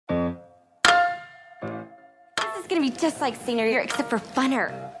gonna be just like senior year, except for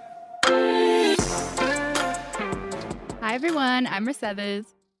funner. Hi, everyone. I'm Mercedes.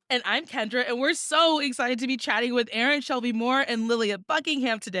 And I'm Kendra, and we're so excited to be chatting with Erin, Shelby Moore, and Lilia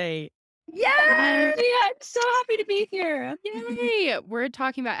Buckingham today. Yay! I'm so happy to be here. Yay! We're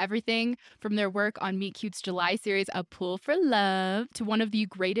talking about everything from their work on Meet Cute's July series, A Pool for Love, to one of the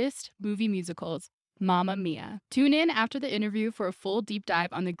greatest movie musicals, Mamma Mia. Tune in after the interview for a full deep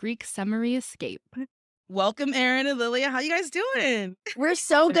dive on the Greek summary escape. Welcome, Erin and Lilia. How you guys doing? We're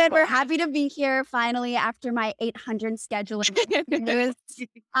so good. We're happy to be here finally after my 800 scheduling.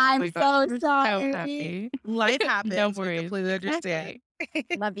 I'm so sorry. Life happens. No We worries. completely understand.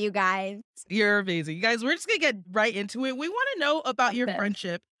 Love you guys. You're amazing. You guys, we're just going to get right into it. We want to know about your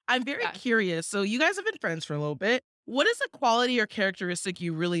friendship. I'm very curious. So you guys have been friends for a little bit. What is a quality or characteristic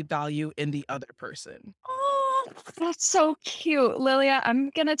you really value in the other person? Oh, that's so cute. Lilia, I'm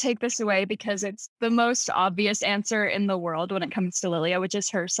going to take this away because it's the most obvious answer in the world when it comes to Lilia, which is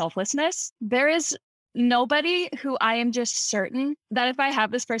her selflessness. There is nobody who I am just certain that if I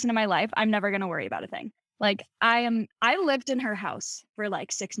have this person in my life, I'm never going to worry about a thing. Like I lived in her house for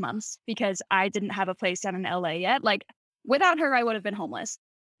like 6 months because I didn't have a place down in LA yet. Like without her, I would have been homeless.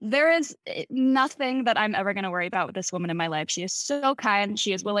 There is nothing that I'm ever going to worry about with this woman in my life. She is so kind.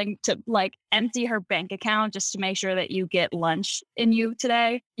 She is willing to like empty her bank account just to make sure that you get lunch in you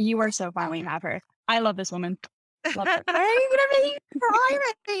today. You are so fine when you have her. I love this woman. Love her. I'm gonna make you cry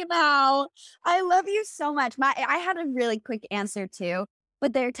right now. I love you so much. I had a really quick answer too,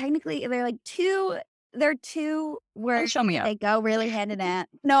 but they're like two. They're two words. Show me up. They go really hand in hand.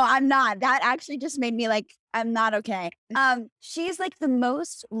 No, I'm not. That actually just made me like, I'm not okay. She's like the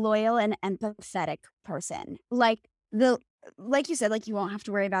most loyal and empathetic person. Like you said, like you won't have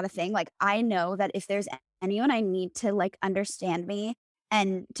to worry about a thing. Like I know that if there's anyone I need to like understand me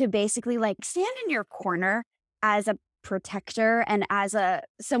and to basically like stand in your corner as a protector and as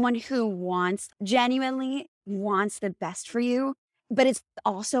someone who genuinely wants the best for you. But it's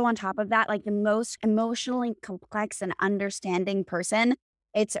also on top of that, like the most emotionally complex and understanding person,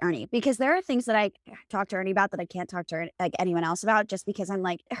 it's Ernie. Because there are things that I talk to Ernie about that I can't talk to like anyone else about just because I'm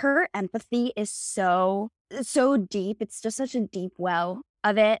like, her empathy is so deep. It's just such a deep well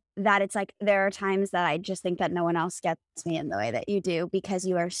of it that it's like, there are times that I just think that no one else gets me in the way that you do because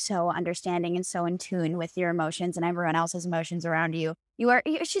you are so understanding and so in tune with your emotions and everyone else's emotions around you.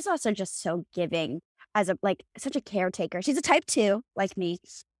 She's also just so giving. As such a caretaker. She's a type 2 like me.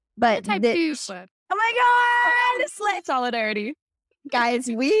 But Type 2. Oh my God. Solidarity. Guys,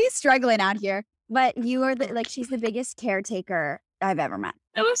 we struggling out here. But you are she's the biggest caretaker I've ever met.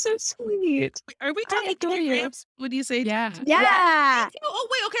 That was so sweet. Are we talking grams? Would you say? Yeah. Yeah. Oh,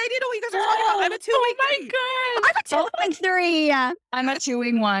 wait. Okay. I didn't know what you guys were talking about. I'm a 2 Oh my God. I'm a 2-wing-3. I'm a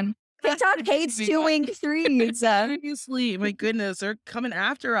 2-1. TikTok hates 2-wing-3s. Seriously, my goodness, they're coming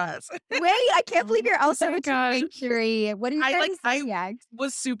after us. Wait, I can't believe you're also a God. 2-wing-3. What are you guys I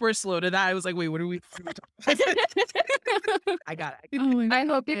was super slow to that. I was like, wait, what are we talking about? I got it. Oh my God. I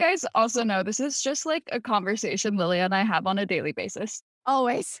hope you guys also know this is just like a conversation Lilia and I have on a daily basis.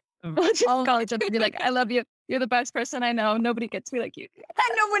 Always. We'll just call each other and be like, I love you. You're the best person I know. Nobody gets me like you.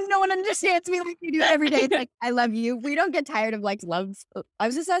 And no one understands me like you do every day. It's like, I love you. We don't get tired of like love. I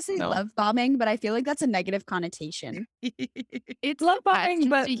was just going to say love bombing, but I feel like that's a negative connotation. It's Love bombing, best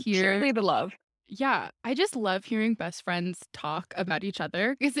but to hear. truly the love. Yeah, I just love hearing best friends talk about each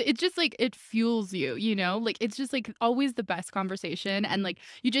other because it just like it fuels you, you know? Like it's just like always the best conversation and like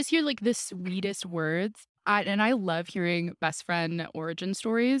you just hear like the sweetest words. And I love hearing best friend origin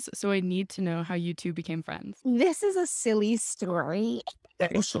stories, so I need to know how you two became friends. This is a silly story.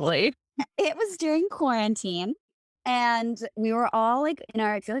 Actually. It was during quarantine. And we were all like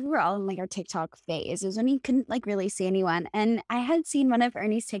I feel like we were all in like our TikTok phase. It was when you couldn't like really see anyone. And I had seen one of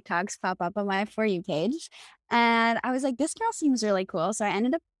Ernie's TikToks pop up on my For You page. And I was like, this girl seems really cool. So I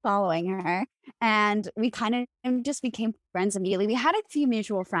ended up following her and we kind of just became friends immediately. We had a few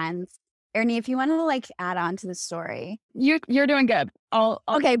mutual friends. Ernie, if you want to like add on to the story. You're doing good. I'll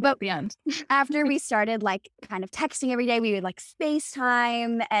Okay, but at the end. after we started like kind of texting every day, we would like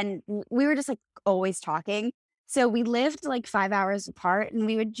FaceTime and we were just like always talking. So we lived like 5 hours apart and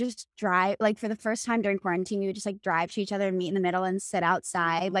we would just drive, like for the first time during quarantine, we would just like drive to each other and meet in the middle and sit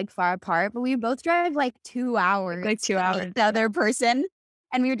outside like far apart. But we would both drive like 2 hours. Like 2 hours. The other person.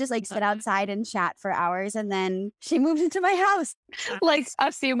 And we would just like sit outside and chat for hours. And then she moved into my house. Like a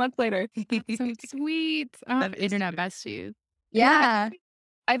few months later. So sweet. That is Internet sweet. besties. Yeah.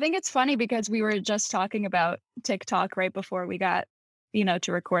 I think it's funny because we were just talking about TikTok right before we got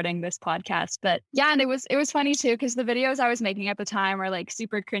to recording this podcast. But yeah, and it was funny too, because the videos I was making at the time are like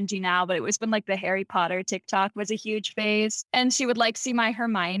super cringy now, but it was when like the Harry Potter TikTok was a huge phase. And she would like see my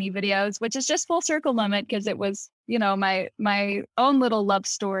Hermione videos, which is just full circle moment because it was, my own little love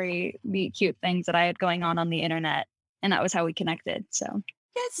story, meet cute things that I had going on the internet. And that was how we connected. So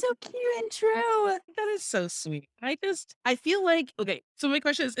That's so cute and true. That is so sweet. I feel like, okay, so my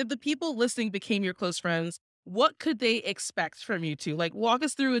question is, if the people listening became your close friends, what could they expect from you two? Like, walk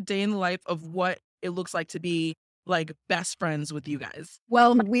us through a day in the life of what it looks like to be like best friends with you guys.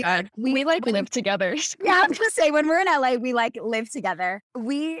 Well, we like live together. Yeah, I was gonna say when we're in LA, we like live together.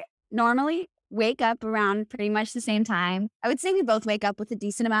 We normally wake up around pretty much the same time. I would say we both wake up with a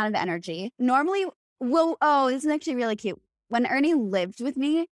decent amount of energy. Normally, this is actually really cute. When Ernie lived with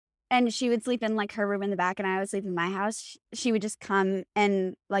me and she would sleep in like her room in the back and I would sleep in my house, she would just come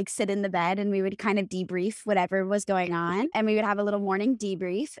and like sit in the bed and we would kind of debrief whatever was going on. And we would have a little morning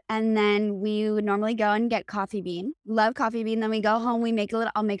debrief. And then we would normally go and get coffee bean. Love coffee bean. Then we go home,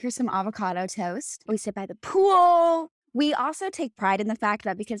 I'll make her some avocado toast. We sit by the pool. We also take pride in the fact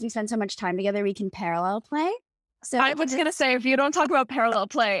that because we spend so much time together, we can parallel play. So I was going to say, if you don't talk about parallel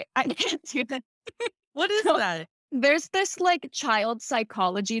play, I can't do that. What is that? There's this like child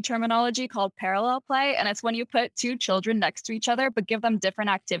psychology terminology called parallel play. And it's when you put two children next to each other, but give them different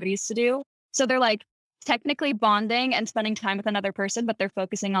activities to do. So they're like technically bonding and spending time with another person, but they're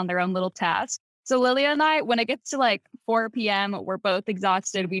focusing on their own little tasks. So Lilia and I, when it gets to like 4 p.m., we're both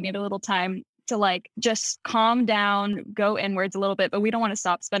exhausted. We need a little time to like just calm down, go inwards a little bit, but we don't want to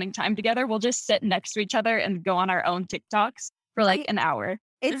stop spending time together. We'll just sit next to each other and go on our own TikToks for like an hour.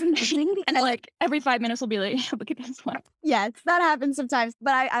 It's amazing. And then like every 5 minutes we'll be like, look at this one. Yes, that happens sometimes.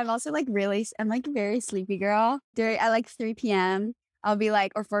 But I'm also like I'm like a very sleepy girl. At like 3 p.m., I'll be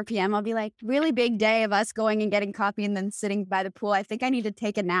like, or 4 p.m., I'll be like, really big day of us going and getting coffee and then sitting by the pool. I think I need to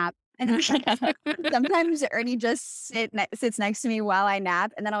take a nap. And sometimes Ernie just sits next to me while I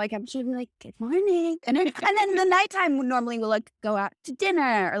nap. And then I'll wake up and she'll be like, good morning. And then the nighttime, normally we'll like go out to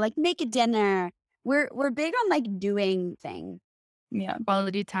dinner or like make a dinner. We're big on like doing things. Yeah,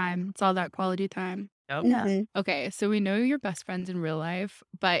 quality time. It's all that quality time. Yep. Mhm. Okay, so we know you're best friends in real life,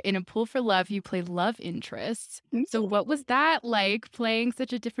 but in A Pool for Love, you play love interests. So what was that like, playing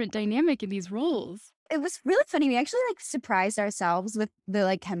such a different dynamic in these roles? It was really funny. We actually like surprised ourselves with the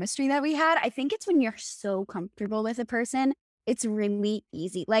like chemistry that we had. I think it's when you're so comfortable with a person, it's really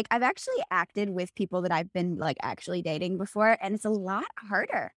easy. Like I've actually acted with people that I've been like actually dating before, and it's a lot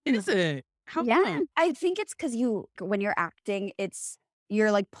harder. Is it? How Yeah, come? I think it's because when you're acting,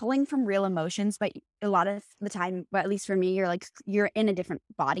 you're like pulling from real emotions, but a lot of the time, but at least for me, you're in a different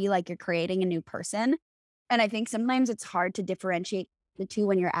body, like you're creating a new person. And I think sometimes it's hard to differentiate the two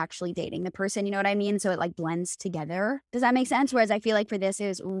when you're actually dating the person, you know what I mean? So it like blends together. Does that make sense? Whereas I feel like for this, it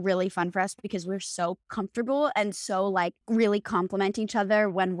was really fun for us because we're so comfortable and so like really complement each other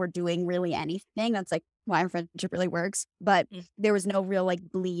when we're doing really anything. That's like why our friendship really works. But there was no real like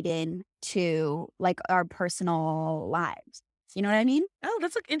bleed in to like our personal lives. You know what I mean? Oh,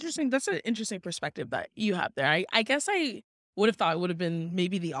 that's like interesting. That's an interesting perspective that you have there. I guess I would have thought it would have been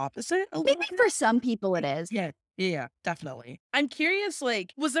maybe the opposite. Maybe for some people it is. Yeah, definitely. I'm curious,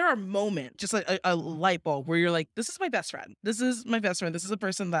 like, was there a moment, just like a light bulb where you're like, this is my best friend. This is my best friend. This is a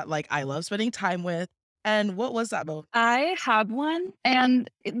person that like I love spending time with. And what was that moment? I had one, and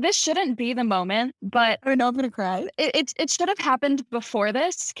this shouldn't be the moment, but I know I'm going to cry. it should have happened before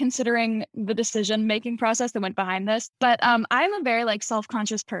this, considering the decision-making process that went behind this. But I'm a very like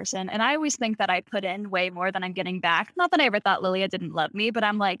self-conscious person, and I always think that I put in way more than I'm getting back. Not that I ever thought Lilia didn't love me, but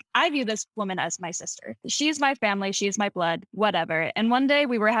I'm like, I view this woman as my sister. She's my family. She's my blood, whatever. And one day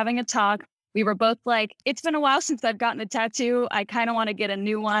we were having a talk. We were both like, it's been a while since I've gotten a tattoo. I kind of want to get a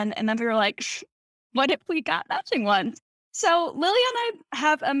new one. And then we were like, what if we got matching ones? So Lilia and I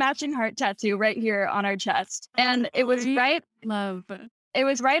have a matching heart tattoo right here on our chest. And it was right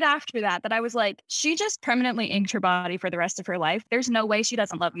after that I was like, she just permanently inked her body for the rest of her life. There's no way she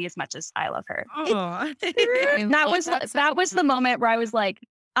doesn't love me as much as I love her. Oh, That was the moment where I was like,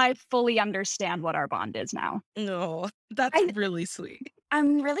 I fully understand what our bond is now. no, that's really sweet.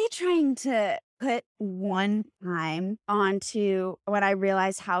 I'm really trying to put one time onto when I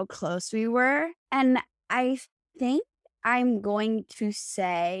realized how close we were. And I think I'm going to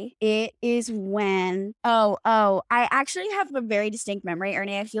say it is when, I actually have a very distinct memory,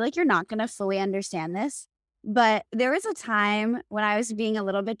 Ernie. I feel like you're not going to fully understand this, but there was a time when I was being a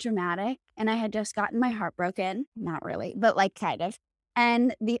little bit dramatic and I had just gotten my heart broken. Not really, but like kind of.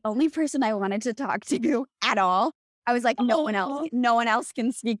 And the only person I wanted to talk to at all, I was like, no one else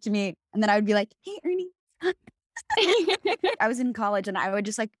can speak to me. And then I would be like, hey, Ernie, I was in college and I would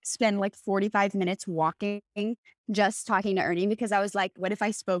just like spend like 45 minutes walking, just talking to Ernie because I was like, what if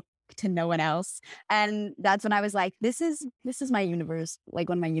I spoke to no one else? And that's when I was like, this is my universe, like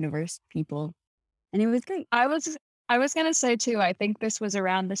one of my universe people. And it was great. I was gonna say too, I think this was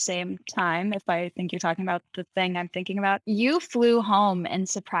around the same time, if I think you're talking about the thing I'm thinking about. You flew home and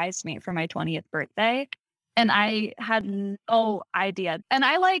surprised me for my 20th birthday, and I had no idea. And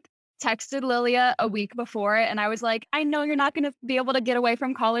I like texted Lilia a week before, and I was like, I know you're not gonna be able to get away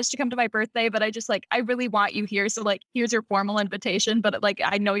from college to come to my birthday, but I just like I really want you here. So like here's your formal invitation, but like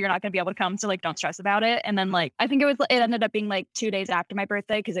I know you're not gonna be able to come, so like don't stress about it. And then like I think it ended up being like 2 days after my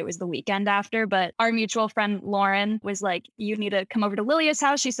birthday because it was the weekend after. But our mutual friend Lauren was like, you need to come over to Lilia's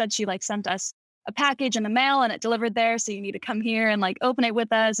house. She said she like sent us a package in the mail and it delivered there. So you need to come here and like open it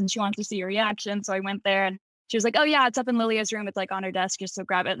with us. And she wants to see your reaction. So I went there and she was like, oh yeah, it's up in Lilia's room. It's like on her desk. Just so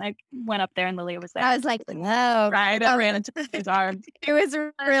grab it. And I went up there and Lilia was there. I was like, no. Right. I ran into his arms. It was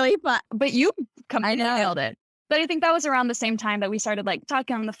really fun. But you completely know. nailed it. But I think that was around the same time that we started like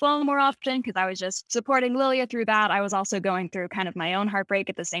talking on the phone more often because I was just supporting Lilia through that. I was also going through kind of my own heartbreak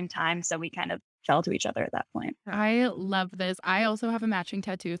at the same time. So we kind of fell to each other at that point. I love this. I also have a matching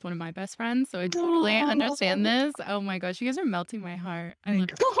tattoo with one of my best friends, so I totally understand this. Oh my gosh, you guys are melting my heart. I love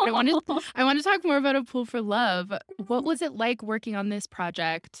it. But I want to talk more about A Pool for Love. What was it like working on this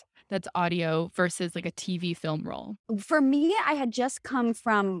project that's audio versus like a TV film role? For me, I had just come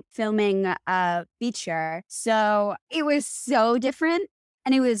from filming a feature, so it was so different.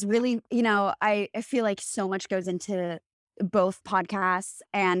 And it was really, I feel like so much goes into both podcasts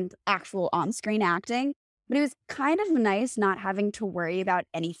and actual on-screen acting. But it was kind of nice not having to worry about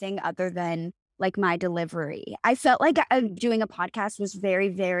anything other than like my delivery. I felt like doing a podcast was very,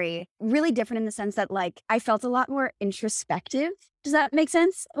 very, really different in the sense that like I felt a lot more introspective. Does that make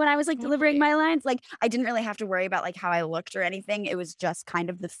sense? When I was like delivering my lines, like I didn't really have to worry about like how I looked or anything. It was just kind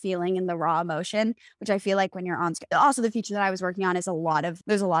of the feeling and the raw emotion, which I feel like when you're on screen. Also, the feature that I was working on is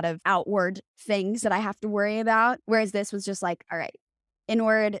there's a lot of outward things that I have to worry about. Whereas this was just like, all right,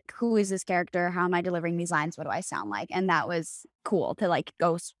 inward, who is this character? How am I delivering these lines? What do I sound like? And that was cool to like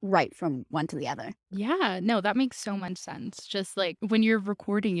go right from one to the other. Yeah, no, that makes so much sense. Just like when you're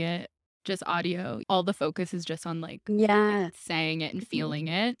recording it, just audio, all the focus is just on like saying it and feeling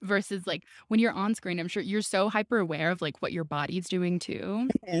it versus like when you're on screen, I'm sure you're so hyper aware of like what your body's doing too.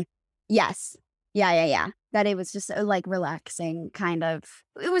 Yes. Yeah. That it was just like relaxing kind of.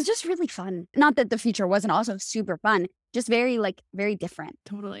 It was just really fun. Not that the feature wasn't also super fun, just very different.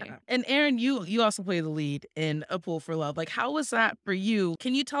 Totally. And Erin, you also play the lead in A Pool for Love. Like, how was that for you?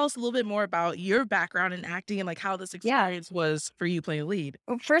 Can you tell us a little bit more about your background in acting and like how this experience was for you playing lead?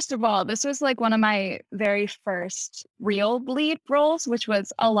 Well, first of all, this was like one of my very first real lead roles, which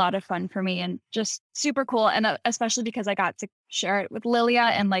was a lot of fun for me and just super cool. And especially because I got to share it with Lilia.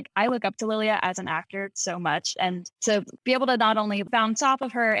 And like, I look up to Lilia as an actor so much. And to be able to not only bounce off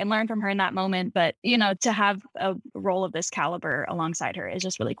of her and learn from her in that moment, but, to have a role of this caliber alongside her is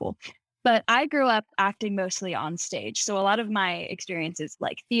just really cool. But I grew up acting mostly on stage. So a lot of my experience is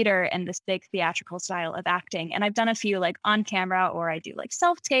like theater and this big theatrical style of acting. And I've done a few like on camera or I do like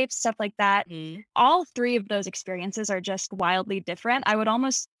self-tapes, stuff like that. All three of those experiences are just wildly different. I would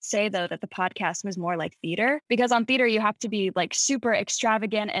almost say though that the podcast was more like theater because on theater you have to be like super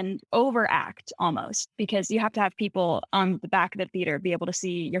extravagant and overact almost because you have to have people on the back of the theater be able to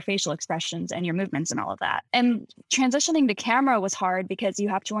see your facial expressions and your movements and all of that. And transitioning to camera was hard because you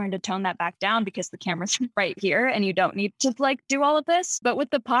have to learn to tone that back down because the camera's right here and you don't need to like do all of this. But with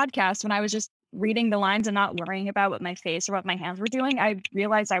the podcast, when I was just reading the lines and not worrying about what my face or what my hands were doing, I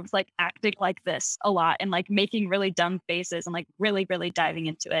realized I was like acting like this a lot and like making really dumb faces and like really, really diving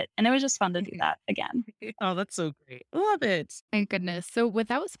into it. And it was just fun to do that again. Oh, that's so great. Love it. Thank goodness. So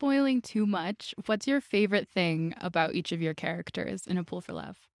without spoiling too much, what's your favorite thing about each of your characters in A Pool for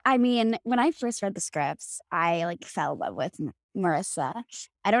Love? I mean, when I first read the scripts, I like fell in love with Marissa.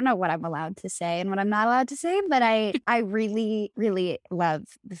 I don't know what I'm allowed to say and what I'm not allowed to say, but I really, really love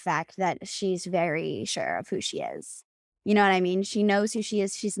the fact that she's very sure of who she is. You know what I mean? She knows who she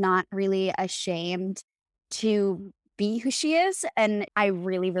is. She's not really ashamed to be who she is. And I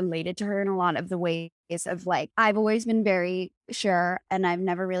really related to her in a lot of the ways of like, I've always been very sure and I've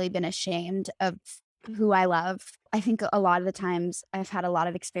never really been ashamed of who I love. I think a lot of the times I've had a lot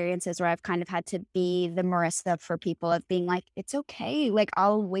of experiences where I've kind of had to be the Marissa for people of being like, it's okay. Like,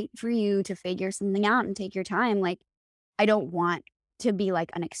 I'll wait for you to figure something out and take your time. Like, I don't want to be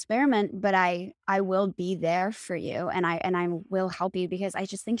like an experiment, but I will be there for you and I will help you because I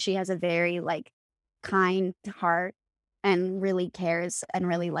just think she has a very like kind heart and really cares and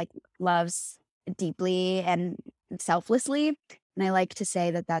really like loves deeply and selflessly. And I like to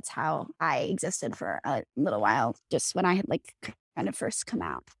say that that's how I existed for a little while, just when I had like kind of first come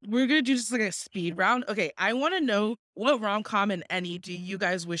out. We're gonna do just like a speed round. Okay, I want to know what rom-com and any do you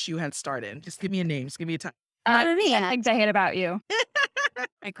guys wish you had starred in? Just give me a name. Just give me a time. Things I hate about you.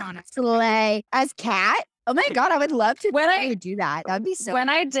 Iconic. Slay as Cat. Oh my god, I would love to do that. That'd be so. When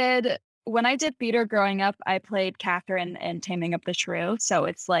I did theater growing up, I played Catherine in Taming of the Shrew. So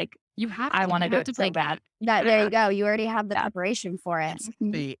it's like You have. I to- want to you do have it to so bad. That there you go. You already have the Yeah. preparation for it.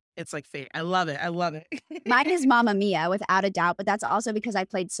 Fate. It's like fate. I love it. I love it. Mine is Mamma Mia, without a doubt, but that's also because I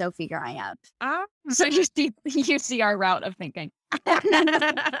played Sophie growing up. Ah. So you see our route of thinking.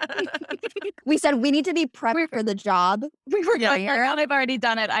 We said we need to be prepped for the job. We were Yeah. going around. I've already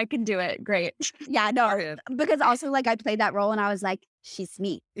done it. I can do it. Great. Yeah, no, Period. because also like I played that role and I was like, she's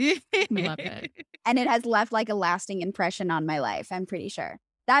me. Love it. And it has left like a lasting impression on my life, I'm pretty sure.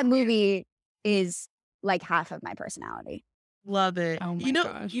 That movie is like half of my personality. Love it. Oh my you know,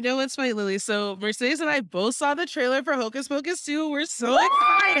 gosh. you know what's funny, Lily? So Mercedes and I both saw the trailer for Hocus Pocus 2. We're so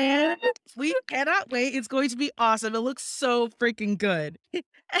excited. We cannot wait. It's going to be awesome. It looks so freaking good. And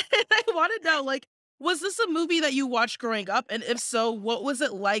I want to know, like, was this a movie that you watched growing up? And if so, what was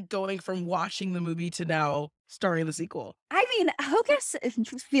it like going from watching the movie to now starring the sequel? I mean, Hocus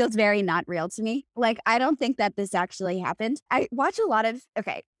feels very not real to me. Like, I don't think that this actually happened. I watch a lot of,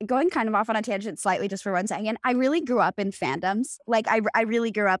 okay, going kind of off on a tangent slightly just for 1 second. I really grew up in fandoms. Like, I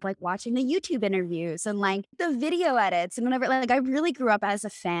really grew up like watching the YouTube interviews and like the video edits and whatever. Like, I really grew up as a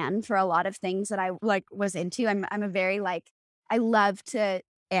fan for a lot of things that I like was into. I'm a very like, I love to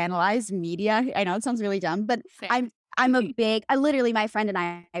analyze media. I know it sounds really dumb, but Same. I'm a big, I literally, my friend and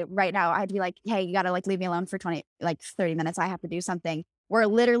I right now, I'd be like, hey, you gotta like leave me alone for 30 minutes. I have to do something. We're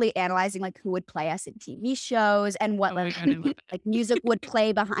literally analyzing like who would play us in TV shows and what Oh my like, God, I love it. like music would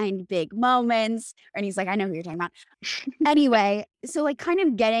play behind big moments. And he's like, I know who you're talking about. Anyway, so like kind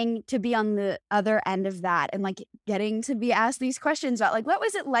of getting to be on the other end of that and like getting to be asked these questions about like, what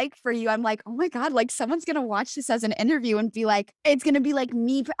was it like for you? I'm like, oh my God, like someone's going to watch this as an interview and be like, it's going to be like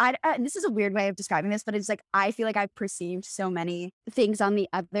me. This is a weird way of describing this, but it's like, I feel like I've perceived so many things on the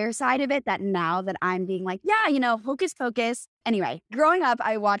other side of it that now that I'm being like, yeah, you know, Hocus Pocus. Anyway, growing up,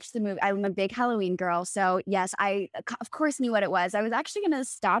 I watched the movie. I'm a big Halloween girl. So yes, I of course knew what it was. I was actually going to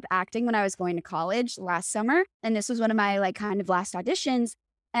stop acting when I was going to college last summer. And this was one of my like kind of last auditions.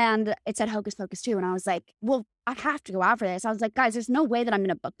 And it said Hocus Pocus 2. And I was like, well, I have to go out for this. I was like, guys, there's no way that I'm going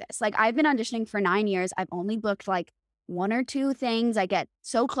to book this. Like I've been auditioning for 9 years. I've only booked like 1 or 2 things. I get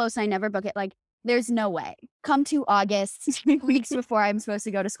so close. I never book it. Like there's no way. Come to August, weeks before I'm supposed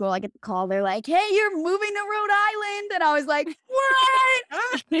to go to school, I get the call. They're like, hey, you're moving to Rhode Island. And I was like,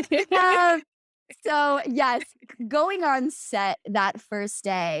 what? So yes, going on set that first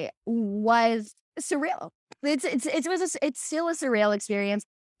day was surreal. It's still a surreal experience.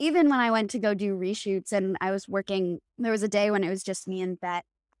 Even when I went to go do reshoots and I was working, there was a day when it was just me and Bet.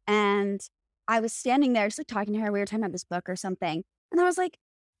 And I was standing there just like talking to her. We were talking about this book or something. And I was like,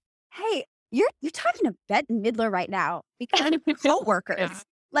 hey, you're talking to Bette Midler right now because you're co-workers, Yeah.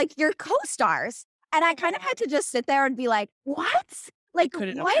 like your co-stars. And I kind of had to just sit there and be like, what? Like,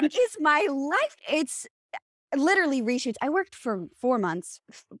 couldn't what imagine. is my life? It's literally reshoots. I worked for 4 months,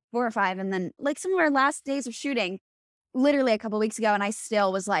 4 or 5. And then like some of our last days of shooting, literally a couple weeks ago. And I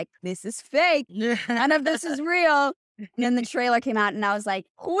still was like, this is fake. None of this is real. And then the trailer came out and I was like,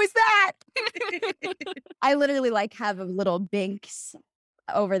 who is that? I literally like have a little Binks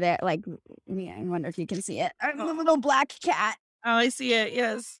over there. Like, yeah, I wonder if you can see it. A little black cat. Oh, I see it.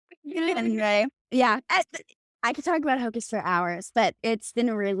 Yes. Anyway, yeah. I could talk about Hocus for hours, but it's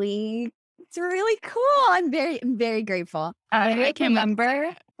really cool. I'm very grateful. I can't wait.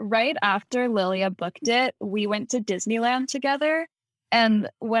 remember right after Lilia booked it, we went to Disneyland together. And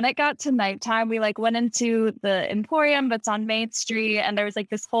when it got to nighttime, we like went into the Emporium that's on Main Street, and there was like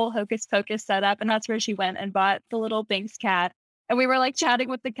this whole Hocus Pocus setup, and that's where she went and bought the little Binks cat. And we were like chatting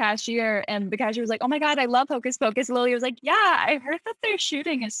with the cashier, and the cashier was like, "Oh my God, I love Hocus Pocus." Lilia was like, "Yeah, I heard that they're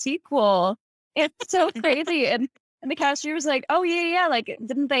shooting a sequel. It's so crazy." And the cashier was like, "Oh yeah. Like,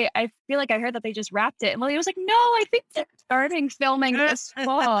 didn't they? I feel like I heard that they just wrapped it." And Lilia was like, "No, I think they're starting filming this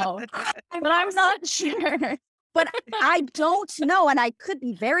fall, but I'm not sure." But I don't know, and I could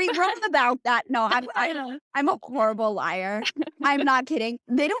be very wrong about that. No, I'm a horrible liar. I'm not kidding.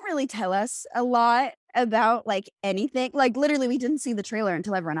 They don't really tell us a lot about like anything. Like literally, we didn't see the trailer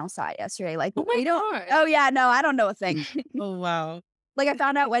until everyone else saw it yesterday. Like Oh my we don't. God. Oh yeah, no, I don't know a thing. Oh, wow. Like I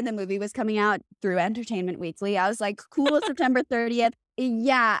found out when the movie was coming out through Entertainment Weekly. I was like, cool, September 30th.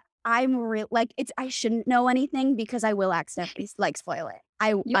 Yeah, I'm real. Like I shouldn't know anything because I will accidentally like spoil it. I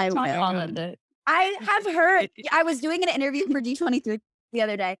You will. Tom Holland it. I have heard. I was doing an interview for D23 the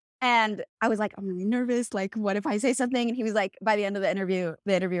other day, and I was like, I'm really nervous. Like, what if I say something? And he was like, by the end of the interview,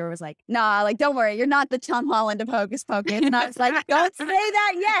 the interviewer was like, nah, like, don't worry, you're not the Tom Holland of Hocus Pocus. And I was like, don't say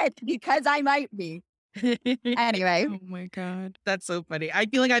that yet, because I might be. Anyway. Oh my God. That's so funny. I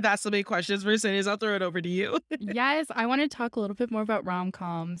feel like I've asked so many questions. Mercedes, I'll throw it over to you. Yes, I want to talk a little bit more about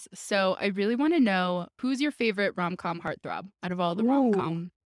rom-coms. So I really want to know, who's your favorite rom-com heartthrob out of all the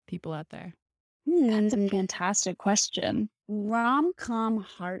rom-com people out there? That's a fantastic question. Rom-com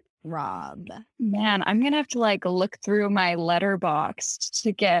heartthrob. Man, I'm gonna have to like look through my letterbox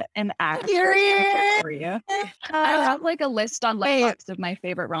to get an accurate answer for you. I have like a list on Letterboxd of my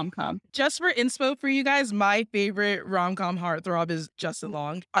favorite rom-com. Just for inspo for you guys, my favorite rom-com heartthrob is Justin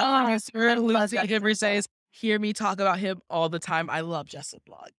Long. Oh, Our I producer, love Lucy Justin Giver says, hear me talk about him all the time. I love Justin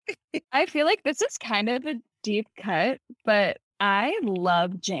Long. I feel like this is kind of a deep cut, but I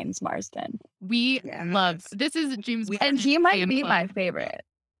love James Marsden. We love, this is James And he might fan be club. my favorite.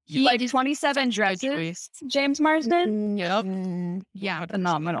 He Like is 27 such a good Dresses, choice. James Marsden. Yep. Yeah.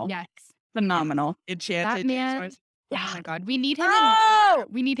 Phenomenal. Yes. Phenomenal. Enchanted. That man. James Oh my God. We need him in Oh, more.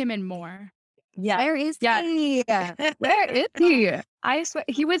 We need him in more. Yeah. where is Yeah. he? Where is he? I swear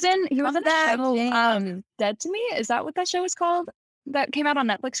he was in the that show James. Dead to Me. Is that what that show is called? That came out on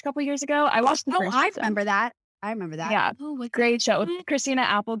Netflix a couple years ago. I watched the Oh, first I season. remember that. I remember that. Yeah. Oh, what's Great show with Christina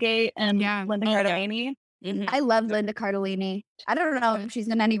Applegate and Yeah. Linda Oh, yeah. Cardellini. I love Linda Cardellini. I don't know if she's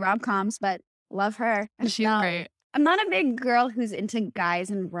in any rom-coms, but love her. She's No, great. I'm not a big girl who's into guys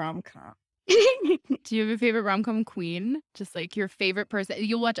in rom-com. Do you have a favorite rom-com queen? Just like your favorite person.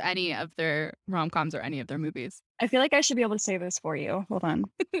 You'll watch any of their rom-coms or any of their movies. I feel like I should be able to say this for you. Hold on.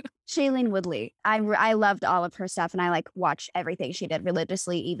 Shailene Woodley. I loved all of her stuff, and I like watched everything she did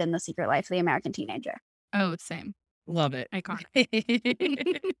religiously, even The Secret Life of the American Teenager. Oh, same. Love it.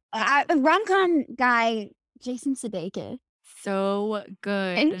 Iconic. Rom-com guy, Jason Sudeikis. So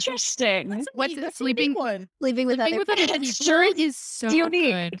good. Interesting. What's That's a sleeping? unique one. Sleeping with Sleeping other with other people. people Sure is so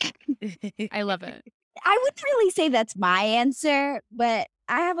unique. good. I love it. I wouldn't really say that's my answer, but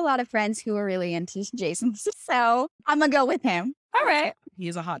I have a lot of friends who are really into Jason, so I'm gonna go with him. All right. He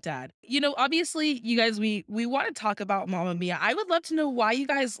is a hot dad. You know, obviously, you guys, we want to talk about Mamma Mia. I would love to know why you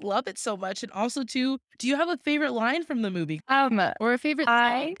guys love it so much. And also, too, do you have a favorite line from the movie? Or a favorite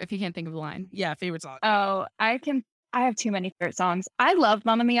I- song, if you can't think of a line. Yeah, favorite song. Oh, I have too many favorite songs. I love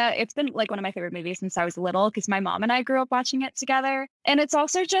Mamma Mia. It's been like one of my favorite movies since I was little because my mom and I grew up watching it together. And it's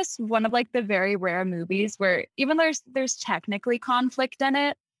also just one of like the very rare movies where even though there's technically conflict in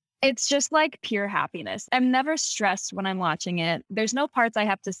it, it's just like pure happiness. I'm never stressed when I'm watching it. There's no parts I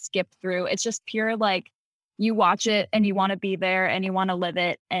have to skip through. It's just pure like you watch it and you want to be there and you want to live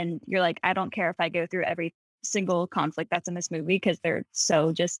it. And you're like, I don't care if I go through every single conflict that's in this movie because they're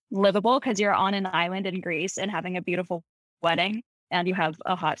so just livable because you're on an island in Greece and having a beautiful wedding and you have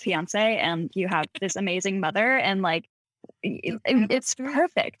a hot fiance and you have this amazing mother and like it's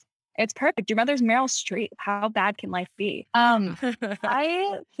perfect. It's perfect. Your mother's Meryl Streep. How bad can life be?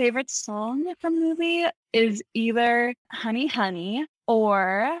 My favorite song from the movie is either Honey Honey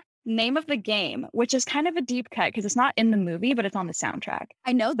or Name of the Game, which is kind of a deep cut because it's not in the movie, but it's on the soundtrack.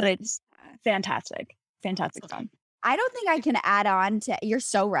 I know But that. it's fantastic. Fantastic song. I don't think I can add on to. You're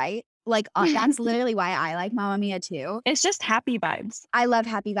so right. Like that's literally why I like Mamma Mia too. It's just happy vibes. I love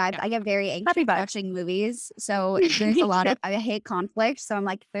happy vibes. Yeah. I get very anxious Happy vibes. watching movies, so there's a lot of. I hate conflict, so I'm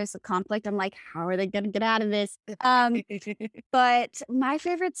like, if there's a conflict, I'm like, how are they gonna get out of this? But my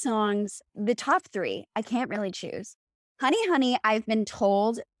favorite songs, the top three, I can't really choose. Honey Honey, I've been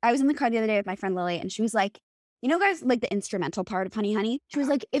told. I was in the car the other day with my friend Lily, and she was like, you know, guys, like the instrumental part of Honey Honey. She was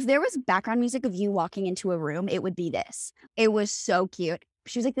like, if there was background music of you walking into a room, it would be this. It was so cute.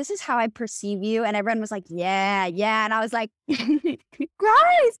 She was like, this is how I perceive you. And everyone was like, yeah, yeah. And I was like,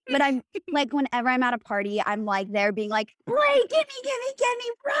 guys. But I'm like, whenever I'm at a party, I'm like there being like, Blake, get me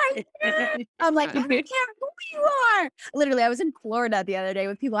right now. I'm like, I don't care who you are. Literally, I was in Florida the other day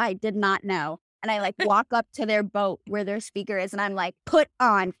with people I did not know. And I like walk up to their boat where their speaker is. And I'm like, put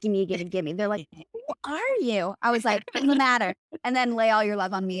on, gimme. They're like, who are you? I was like, doesn't matter. And then Lay All Your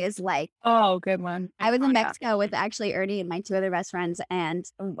Love on Me is like, Oh, good one. I was in Yeah. Mexico with actually Ernie and my two other best friends, and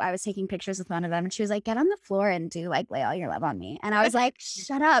I was taking pictures with one of them, and she was like, get on the floor and do like Lay All Your Love on Me. And I was like,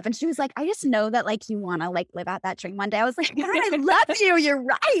 shut up. And she was like, I just know that like you want to like live out that dream one day. I was like, God, I love you. You're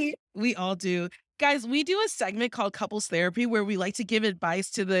right. We all do. Guys, we do a segment called Couples Therapy where we like to give advice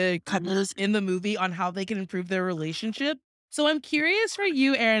to the couples in the movie on how they can improve their relationship. So I'm curious for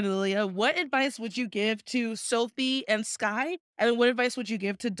you, Erin and Lilia, what advice would you give to Sophie and Sky? And what advice would you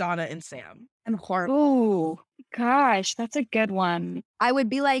give to Donna and Sam? I'm horrible. Ooh. Gosh, that's a good one. I would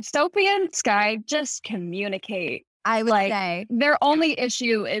be like, Sophie and Sky just communicate. I would Like, say, their only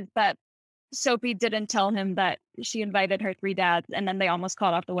issue is that Sophie didn't tell him that she invited her 3 dads, and then they almost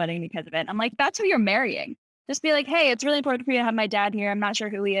called off the wedding because of it. I'm like, that's who you're marrying. Just be like, hey, it's really important for you to have my dad here. I'm not sure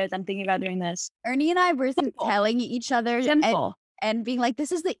who he is. I'm thinking about doing this. Ernie and I were Simple. telling each other Simple. and being like,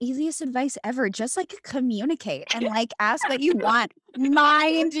 this is the easiest advice ever. Just like communicate and like ask what you want.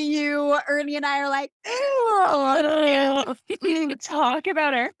 Mind you, Ernie and I are like, Talk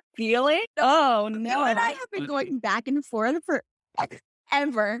about her feeling. Oh you no. and I have been going back and forth for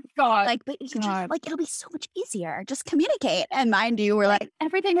ever. God. Like, but you just God. like it'll be so much easier. Just communicate. And mind you, we're like,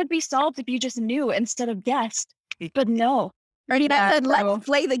 Everything would be solved if you just knew instead of guessed. But no. Ernie and I Yeah, said, no. let's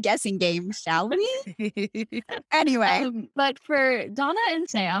play the guessing game, shall we? Anyway, But for Donna and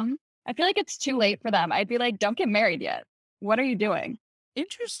Sam, I feel like it's too late for them. I'd be like, don't get married yet. What are you doing?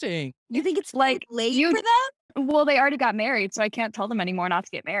 Interesting. you think it's Like, late you- for them? Well, they already got married, so I can't tell them anymore not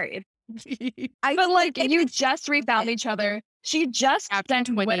to get married. I But like, think you it's- just refound each other. She just After sang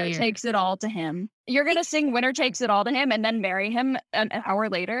 20 Winner years. Takes It All to him. You're going to sing Winner Takes It All to him and then marry him an hour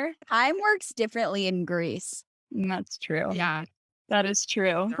later? time works differently in Greece. That's true. Yeah. That is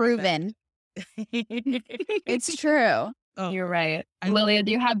true. Proven. It's true. Oh, You're right. I- Lilia,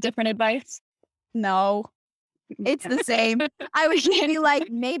 do you have different advice? No, it's the same. I would be like,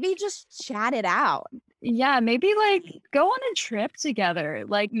 maybe just chat it out. Yeah, maybe like go on a trip together.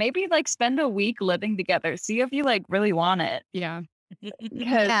 Like maybe like spend a week living together. See if you like really want it. Yeah. Because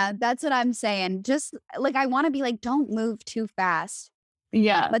Yeah, that's what I'm saying. Just like I want to be like, don't move too fast.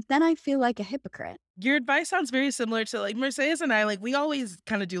 yeah. But then I feel like a hypocrite. Your advice sounds very similar to like Mercedes and I. Like we always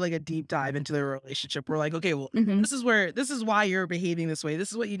kind of do like a deep dive into the relationship. We're like, okay, well, Mhm. this is why you're behaving this way. This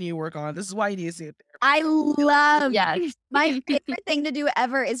is what you need to work on. This is why you need to see it there. I love Yes. my favorite thing to do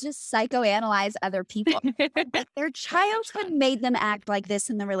ever is just psychoanalyze other people. Their childhood made them act like this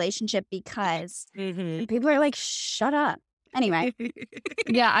in the relationship because and people are like, shut up. Anyway,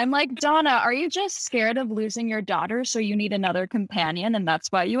 Yeah, I'm like, Donna, are you just scared of losing your daughter, so you need another companion, and that's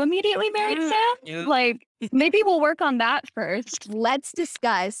why you immediately married Sam? Yeah. Like, maybe we'll work on that first, let's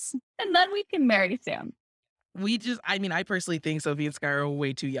discuss. and then we can marry Sam. I mean, I personally think Sophie and Sky are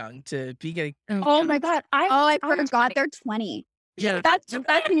way too young to be getting. Oh my god, I I'm forgot they're 20. Yeah.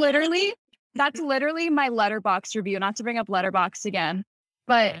 that's literally my Letterbox review. Not to bring up Letterbox again,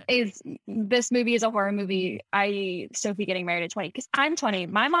 but is this movie is a horror movie. Sophie getting married at 20 because I'm 20.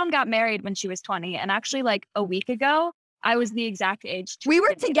 My mom got married when she was 20, and actually, like a week ago, I was the exact age. To We the were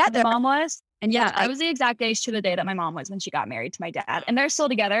day that together. My mom was. And Yeah, yeah, I was the exact age to the day that my mom was when she got married to my dad. And they're still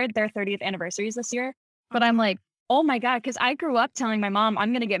together. Their 30th anniversaries this year. But I'm like, oh my God, because I grew up telling my mom,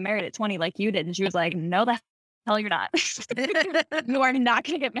 I'm going to get married at 20 like you did. And she was like, no, the hell you're not. You are not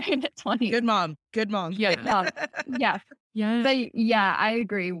going to get married at 20. Good mom. Good mom. Yeah. Yeah. Yeah. Yeah, I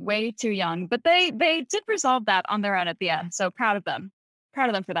agree. Way too young. But they did resolve that on their own at the end. So proud of them. Proud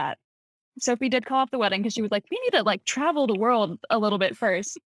of them for that. Sophie did call off the wedding because she was like, we need to like travel the world a little bit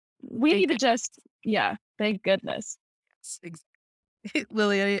first. We need to just, yeah, thank goodness.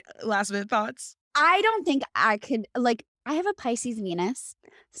 Lilia, last minute thoughts? I don't think I could like I have a Pisces Venus.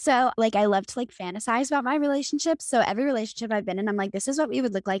 So like I love to like fantasize about my relationships. So every relationship I've been in, I'm like, this is what we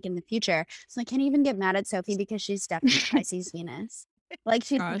would look like in the future. So I can't even get mad at Sophie because she's definitely Pisces Venus. Like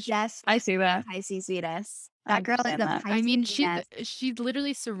she's Gosh. just I see that. Pisces Venus. I That girl is a understand that. Pisces I mean, Venus. she's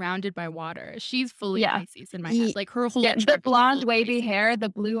literally surrounded by water. She's fully Yeah. Pisces in my Ye- head. Like her whole Yeah, the chart is blonde full wavy Pisces. hair, the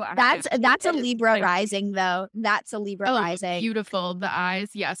blue eyes. That's a It is Libra like- rising though. That's a Libra Oh, rising. beautiful. The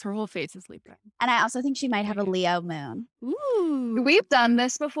eyes. Yes, her whole face is Libra. And I also think she might have a Leo moon. Ooh. We've done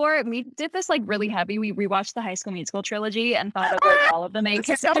this before. We did this like really heavy. We rewatched the High School Musical trilogy and thought of like, all of the main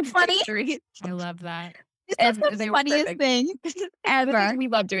It's so characters. funny. I love that. That's And the they were funniest perfect. thing ever. We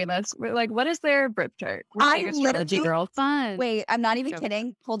love doing this. We're like, what is their birth chart? We're I big astrology literally- girls. Fun. Wait, I'm not even So-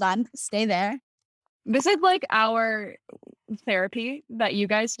 kidding. Hold on. Stay there. This is like our therapy that you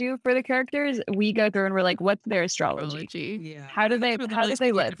guys do for the characters. We go through and we're like, what's their astrology? Astrology. Yeah. How do they live?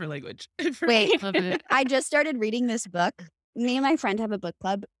 Different language. Wait, Love it. I just started reading this book. Me and my friend have a book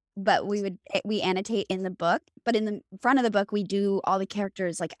club, but we annotate in the book, but in the front of the book we do all the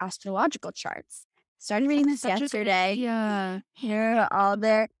characters like astrological charts. Started reading this yesterday. Yeah. Here, all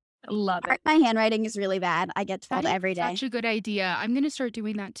there. Love it. My handwriting is really bad. I get told That is every day. Such a good idea. I'm gonna start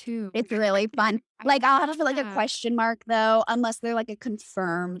doing that too. It's really fun. Like I'll have like a Yeah. question mark though, unless they're like a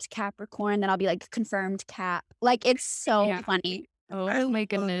confirmed Capricorn, then I'll be like confirmed Cap. Like it's so Yeah. funny. Oh I my love-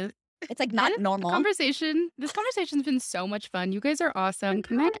 goodness. It's like not normal. This conversation's been so much fun. You guys are awesome.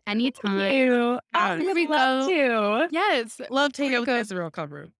 Come back anytime. Thank you. Here we Love go. to. Yes. Love taking up with the real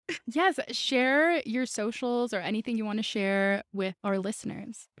cover. Yes. Share your socials or anything you want to share with our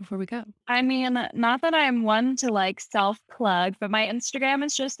listeners before we go. I mean, not that I'm one to like self-plug, but my Instagram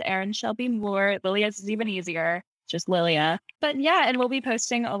is just Erin Shelby Moore. Lilia's is even easier. Just Lilia. But yeah, and we'll be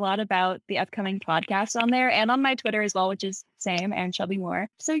posting a lot about the upcoming podcast on there and on my Twitter as well, which is same, Erin Shelby Moore.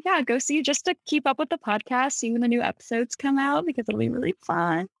 So yeah, go see just to keep up with the podcast, see when the new episodes come out because it'll be really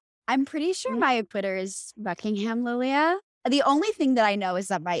fun. I'm pretty sure my Twitter is Buckingham Lilia. The only thing that I know is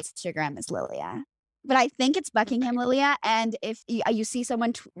that my Instagram is Lilia. But I think it's Buckingham Lilia. And if you see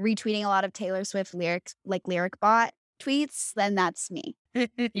someone retweeting a lot of Taylor Swift lyrics, like lyric bot tweets, then that's me.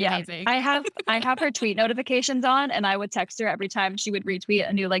 Yeah, Amazing. I have her tweet notifications on, and I would text her every time she would retweet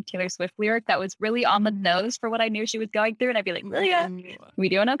a new like Taylor Swift lyric that was really on the nose for what I knew she was going through, and I'd be like, Lilia, we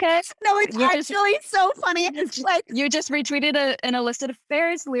doing okay? No, it's actually so funny. It's like You just retweeted an illicit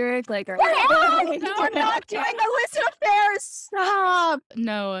affairs lyric, like, or we're not doing illicit affairs. Stop.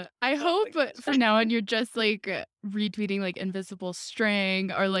 No, I hope from now on you're just like retweeting like Invisible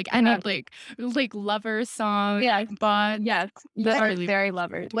String or like any like lover song. Yeah. But yes, That's are really- very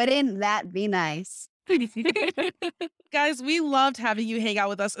lovers. Wouldn't that be nice? Guys, we loved having you hang out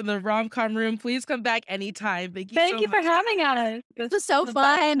with us in the rom-com room. Please come back anytime. Thank Thank you much. for having us. This was so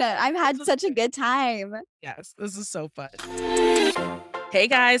fun. I've had such a good time. Yes, this is so fun. Hey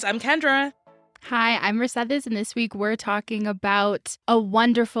guys, I'm Kendra. Hi, I'm Mercedes, and this week we're talking about a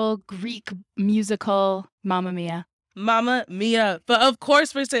wonderful Greek musical, Mamma Mia. Mamma Mia. But of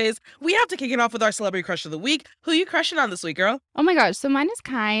course, Mercedes, we have to kick it off with our celebrity crush of the week. Who you crushing on this week, girl? Oh my gosh, so mine is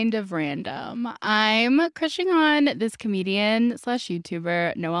kind of random. I'm crushing on this comedian slash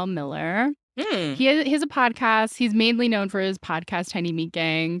YouTuber, Noel Miller. He has a podcast. He's mainly known for his podcast, Tiny Meat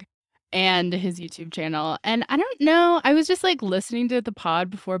Gang, and his YouTube channel. And I don't know, I was just like listening to the pod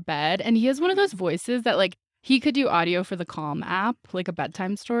before bed, and he has one of those voices that like he could do audio for the Calm app, like a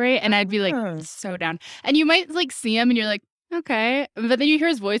bedtime story, and I'd be like so down. And you might like see him and you're like, okay. But then you hear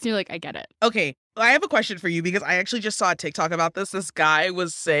his voice and you're like, I get it. Okay, I have a question for you because I actually just saw a TikTok about this. This guy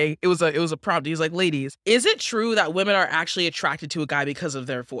was saying it was a prompt. He's like, ladies, is it true that women are actually attracted to a guy because of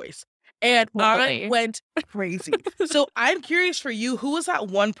their voice? And I went crazy. So I'm curious for you, who is that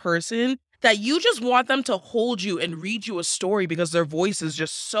one person that you just want them to hold you and read you a story because their voice is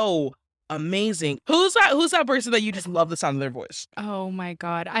just so amazing? Who's that person that you just love the sound of their voice? Oh my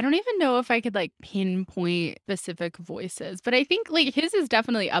God. I don't even know if I could like pinpoint specific voices, but I think like his is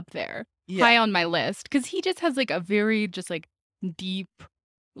definitely up there, high on my list, because he just has like a very just like deep,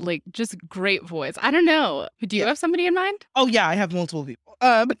 like just great voice. I don't know. Do you have somebody in mind? Oh yeah, I have multiple people.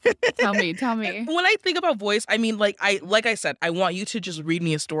 Tell me. When I think about voice, I mean, like I said, I want you to just read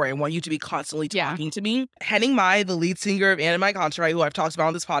me a story. I want you to be constantly talking to me. Henning Mai, the lead singer of Anna My Contrary, who I've talked about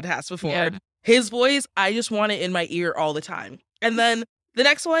on this podcast before, his voice, I just want it in my ear all the time. And then the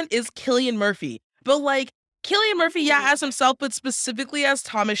next one is Cillian Murphy. But like Cillian Murphy, as himself, but specifically as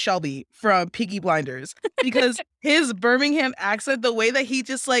Thomas Shelby from Peaky Blinders, because his Birmingham accent, the way that he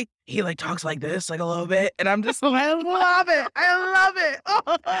just like, he like talks like this, like a little bit. And I'm just, I love it. I love it.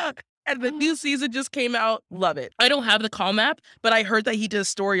 Oh. And the new season just came out. Love it. I don't have the Calm app, but I heard that he did a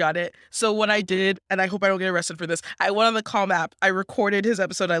story on it. So when I did, and I hope I don't get arrested for this, I went on the Calm app. I recorded his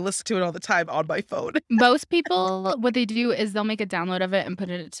episode. I listened to it all the time on my phone. Most people, what they do is they'll make a download of it and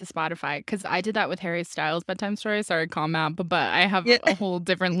put it to Spotify. Because I did that with Harry Styles' bedtime story. Sorry, Calm app, but I have a whole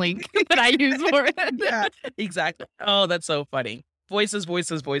different link that I use for it. Yeah, exactly. Oh, that's so funny. Voices.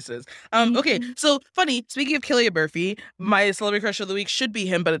 Okay, so funny. Speaking of Cillian Murphy, my celebrity crush of the week should be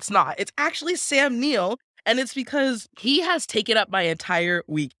him, but it's not. It's actually Sam Neill, and it's because he has taken up my entire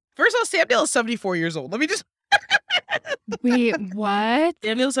week. First of all, Sam Neill is 74 years old. Let me just... Wait, what?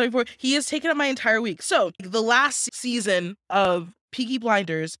 Sam Neill is 74. He has taken up my entire week. So the last season of Peaky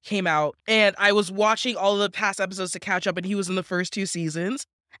Blinders came out, and I was watching all of the past episodes to catch up, and he was in the first 2 seasons.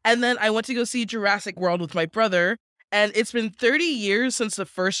 And then I went to go see Jurassic World with my brother. And it's been 30 years since the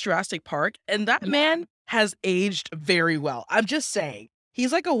first Jurassic Park, and that man has aged very well. I'm just saying.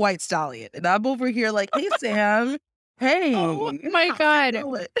 He's like a white stallion. And I'm over here like, hey, Sam. Hey. Oh my God.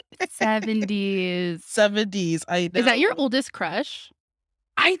 70s. 70s. I know. Is that your oldest crush?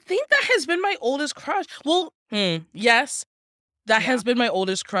 I think that has been my oldest crush. Well, yes. That has been my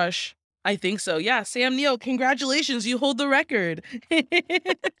oldest crush. I think so. Yeah, Sam Neill, congratulations. You hold the record. All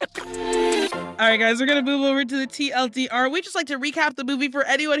right, guys, we're going to move over to the TLDR. We just like to recap the movie for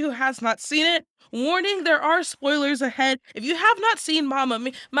anyone who has not seen it. Warning, there are spoilers ahead. If you have not seen Mamma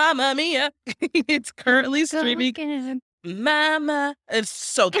Mia, it's currently streaming. Mama. It's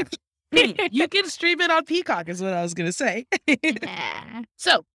so good. You can stream it on Peacock is what I was going to say. Yeah.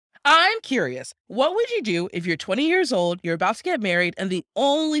 So I'm curious, what would you do if you're 20 years old, you're about to get married, and the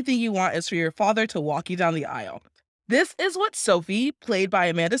only thing you want is for your father to walk you down the aisle? This is what Sophie, played by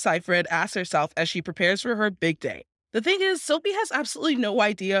Amanda Seyfried, asks herself as she prepares for her big day. The thing is, Sophie has absolutely no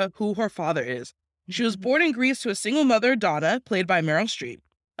idea who her father is. She was born in Greece to a single mother, Donna, played by Meryl Streep.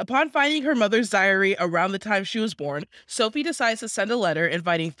 Upon finding her mother's diary around the time she was born, Sophie decides to send a letter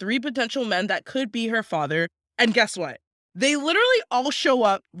inviting 3 potential men that could be her father. And guess what? They literally all show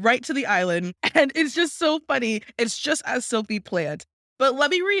up right to the island, and it's just so funny. It's just as Sophie planned. But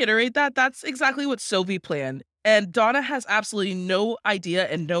let me reiterate that that's exactly what Sophie planned, and Donna has absolutely no idea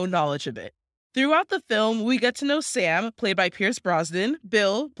and no knowledge of it. Throughout the film, we get to know Sam, played by Pierce Brosnan,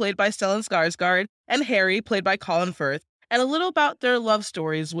 Bill, played by Stellan Skarsgård, and Harry, played by Colin Firth, and a little about their love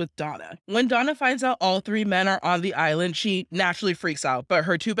stories with Donna. When Donna finds out all 3 men are on the island, she naturally freaks out, but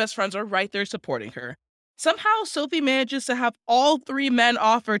her 2 best friends are right there supporting her. Somehow, Sophie manages to have all 3 men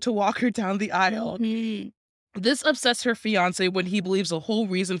offer to walk her down the aisle. This upsets her fiance when he believes the whole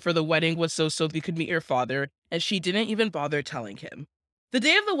reason for the wedding was so Sophie could meet her father, and she didn't even bother telling him. The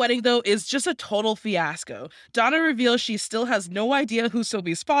day of the wedding, though, is just a total fiasco. Donna reveals she still has no idea who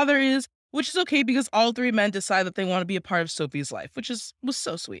Sophie's father is, which is okay because all 3 men decide that they want to be a part of Sophie's life, which was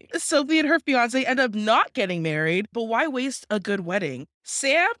so sweet. Sophie and her fiance end up not getting married, but why waste a good wedding?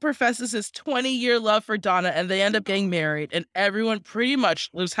 Sam professes his 20-year love for Donna, and they end up getting married, and everyone pretty much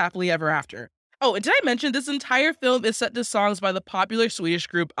lives happily ever after. Oh, and did I mention this entire film is set to songs by the popular Swedish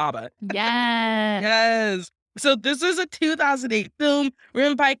group ABBA? Yes. Yes. So this is a 2008 film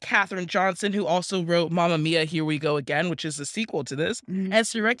written by Katherine Johnson, who also wrote Mamma Mia, Here We Go Again, which is the sequel to this. And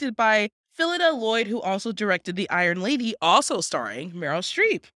it's directed by Phyllida Lloyd, who also directed The Iron Lady, also starring Meryl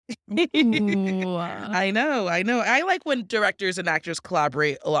Streep. I know. I like when directors and actors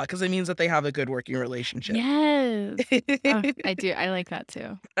collaborate a lot because it means that they have a good working relationship. Yes. I do. I like that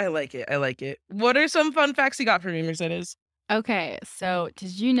too. I like it. What are some fun facts you got for me, Mercedes? Okay, so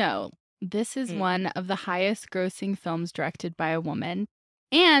did you know this is one of the highest grossing films directed by a woman,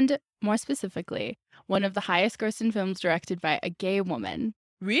 and more specifically, one of the highest grossing films directed by a gay woman.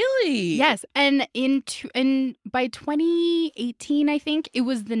 Really? Yes, and by 2018, I think it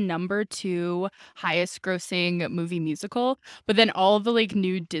was the number 2 highest grossing movie musical. But then all of the like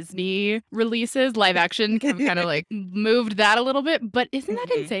new Disney releases, live action, have kind of like moved that a little bit. But isn't that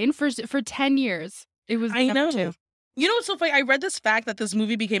insane? For 10 years, it was I number know. 2. You know what's so funny? I read this fact that this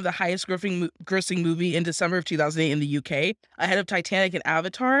movie became the highest grossing movie in December of 2008 in the UK, ahead of Titanic and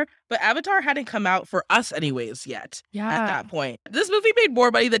Avatar. But Avatar hadn't come out for us anyways yet at that point. This movie made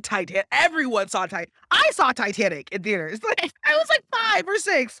more money than Titanic. Everyone saw Titanic. I saw Titanic in theaters. I was like 5 or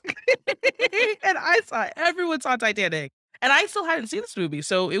 6. And I saw it. Everyone saw Titanic. And I still hadn't seen this movie.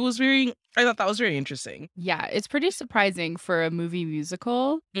 So I thought that was very interesting. Yeah, it's pretty surprising for a movie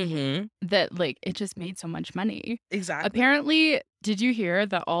musical that like it just made so much money. Exactly. Apparently, did you hear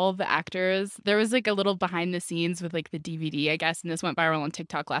that all the actors, there was like a little behind the scenes with like the DVD, I guess, and this went viral on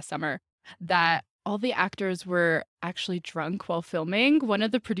TikTok last summer, that all the actors were actually drunk while filming. One of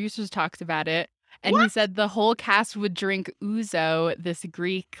the producers talked about it. And he said the whole cast would drink ouzo, this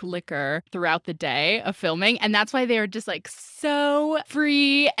Greek liquor, throughout the day of filming. And that's why they were just like so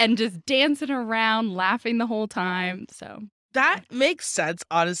free and just dancing around, laughing the whole time. So that makes sense,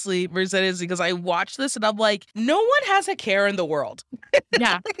 honestly, Mercedes, because I watched this and I'm like, no one has a care in the world.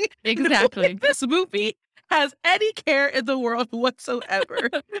 Yeah, exactly. This movie has any care in the world whatsoever.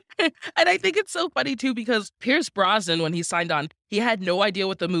 And I think it's so funny too because Pierce Brosnan, when he signed on, he had no idea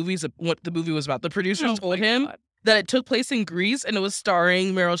what the movie was about. The producers told him that it took place in Greece and it was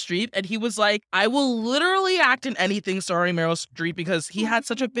starring Meryl Streep, and he was like, I will literally act in anything starring Meryl Streep because he had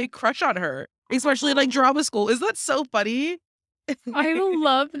such a big crush on her, especially in like drama school. Isn't that so funny? I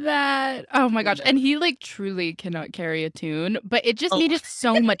love that. Oh my gosh. And he like truly cannot carry a tune, but it just made it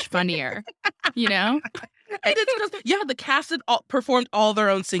so much funnier, you know? And it's just, the cast had performed all their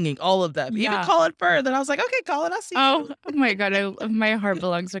own singing, all of them. Even Colin Firth. And I was like, okay, Colin, I'll see you. Oh my God. My heart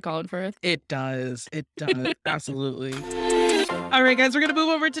belongs to Colin Firth. It does. Absolutely. All right, guys, we're going to move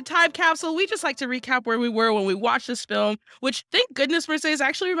over to Time Capsule. We just like to recap where we were when we watched this film, which, thank goodness, Mercedes, I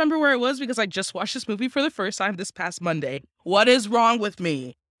actually remember where it was because I just watched this movie for the first time this past Monday. What is wrong with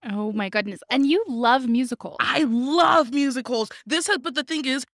me? Oh my goodness. And you love musicals. I love musicals. But the thing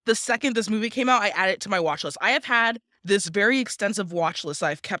is, the second this movie came out, I added it to my watch list. I have had this very extensive watch list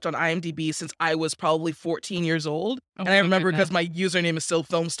I've kept on IMDb since I was probably 14 years old. And I remember because my username is still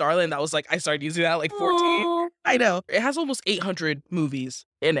Film Starlet, and that was like, I started using that at like 14. Aww. I know. It has almost 800 movies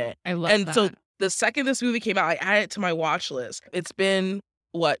in it. I love that. And so the second this movie came out, I added it to my watch list. It's been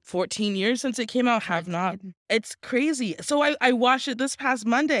what, 14 years since it came out? Have not. It's crazy. So I watched it this past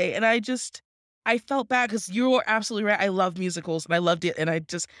Monday, and I felt bad because you were absolutely right. I love musicals, and I loved it, and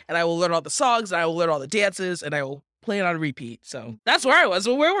I will learn all the songs, and I will learn all the dances, and I will play it on repeat. So that's where I was.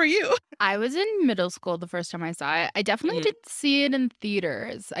 Well, where were you? I was in middle school the first time I saw it. I definitely didn't see it in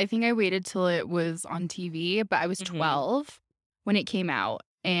theaters. I think I waited till it was on TV, but I was 12 when it came out.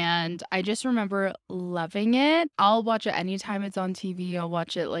 And I just remember loving it. I'll watch it anytime it's on TV. I'll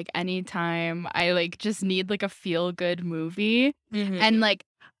watch it like anytime I like just need like a feel good movie. And like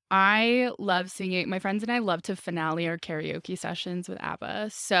I love singing. My friends and I love to finale our karaoke sessions with ABBA.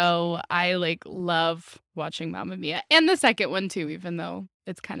 So I like love watching Mamma Mia and the second one too, even though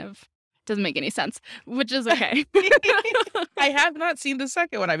it's kind of doesn't make any sense, which is okay. I have not seen the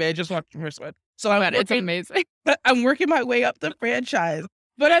second one. I mean, I just watched the first one. So It's amazing. I'm working my way up the franchise.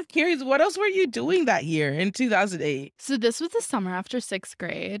 But I'm curious, what else were you doing that year in 2008? So this was the summer after 6th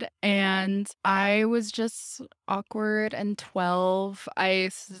grade, and I was just awkward and 12.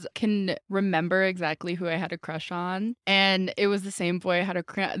 Can remember exactly who I had a crush on, and it was the same boy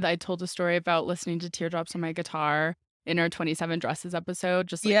I told a story about listening to Teardrops on my guitar in our 27 Dresses episode,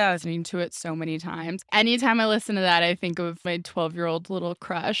 just like listening to it so many times. Anytime I listen to that, I think of my 12-year-old little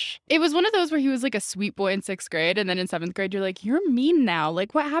crush. It was one of those where he was like a sweet boy in 6th grade, and then in 7th grade, you're like, you're mean now.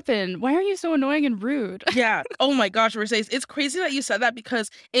 Like, what happened? Why are you so annoying and rude? Yeah. Oh my gosh, Mercedes. It's crazy that you said that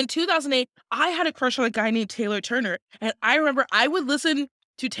because in 2008, I had a crush on a guy named Taylor Turner. And I remember I would listen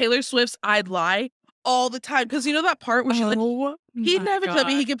to Taylor Swift's I'd Lie all the time. Because you know that part where she's like, he never told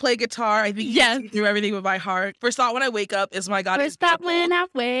me he could play guitar. I think he through everything with my heart. First thought when I wake up is my God. First thought when I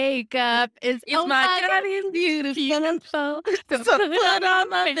wake up is oh my God, it's beautiful. So put on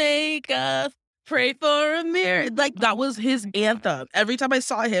my makeup. Pray for a mirror. Like, that was his anthem. Every time I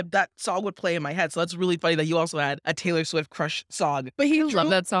saw him, that song would play in my head. So that's really funny that you also had a Taylor Swift crush song. But I love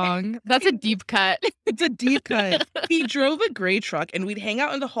that song. That's a deep cut. It's a deep cut. He drove a gray truck, and we'd hang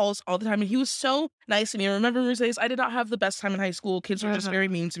out in the halls all the time. And he was so nice to me. I remember, Mercedes, I did not have the best time in high school. Kids were just very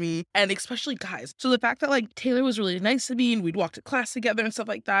mean to me, and especially guys. So the fact that, like, Taylor was really nice to me, and we'd walk to class together and stuff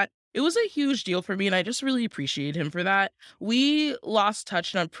like that, it was a huge deal for me, and I just really appreciate him for that. We lost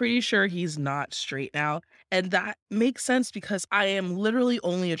touch, and I'm pretty sure he's not straight now. And that makes sense because I am literally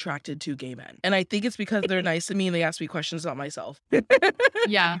only attracted to gay men. And I think it's because they're nice to me and they ask me questions about myself.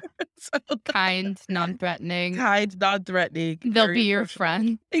 Yeah. Kind, non-threatening. Kind, non-threatening. They'll be your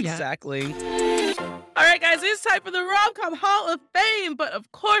friend. Exactly. Yeah. All right, guys, it's time for the Rom-Com Hall of Fame. But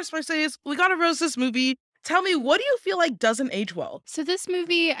of course, Mercedes, we got to roast this movie. Tell me, what do you feel like doesn't age well? So this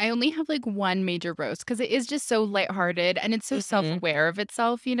movie, I only have like one major roast because it is just so lighthearted and it's so self-aware of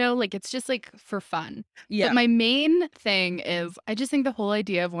itself, you know? Like, it's just like for fun. Yeah. But my main thing is I just think the whole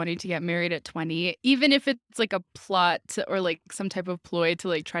idea of wanting to get married at 20, even if it's like a plot or like some type of ploy to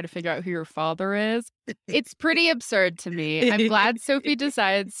like try to figure out who your father is, it's pretty absurd to me. I'm glad Sophie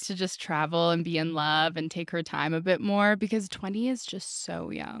decides to just travel and be in love and take her time a bit more because 20 is just so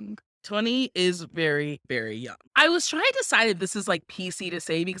young. 20 is very, very young. I was trying to decide if this is like PC to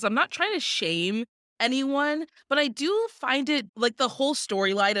say because I'm not trying to shame anyone, but I do find it like the whole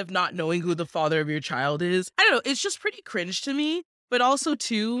storyline of not knowing who the father of your child is. I don't know. It's just pretty cringe to me. But also,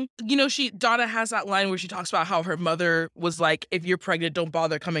 too, you know, Donna has that line where she talks about how her mother was like, if you're pregnant, don't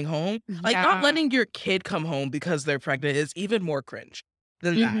bother coming home. Like, not letting your kid come home because they're pregnant is even more cringe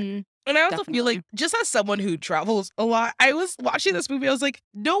than that. And I also feel like, just as someone who travels a lot, I was watching this movie, I was like,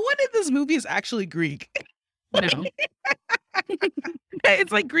 no one in this movie is actually Greek. No.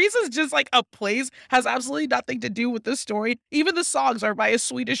 It's like Greece is just like a place, has absolutely nothing to do with the story. Even the songs are by a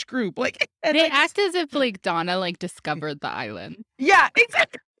Swedish group. Like, they act as if like Donna like discovered the island. Yeah,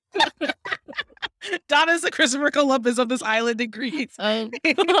 exactly. Donna's the Christopher Columbus of this island in Greece. And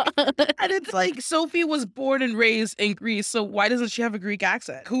it's like Sophie was born and raised in Greece, so why doesn't she have a Greek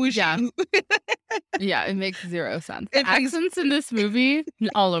accent? Who is she? Yeah, it makes zero sense. Accents in this movie,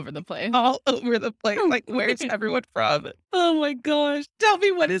 all over the place. All over the place. Like, where's everyone from? Oh my gosh. Tell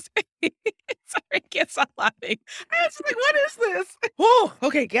me what is it? Sorry, I can't stop laughing. I was like, what is this? Oh,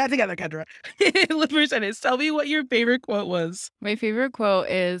 okay, get it together, Kendra. Listeners, tell me what your favorite quote was. My favorite quote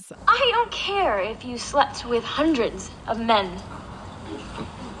is, I don't care if you slept with hundreds of men.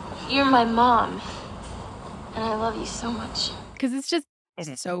 You're my mom, and I love you so much. Because it's just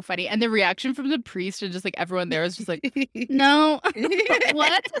so funny. And the reaction from the priest and just like everyone there is just like, no.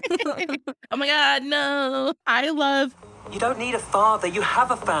 What? Oh my God, no. I love. You don't need a father, you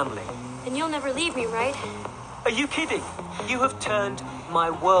have a family. And you'll never leave me, right? Are you kidding? You have turned my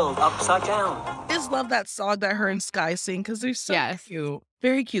world upside down. I just love that song that her and Sky sing because they're so cute.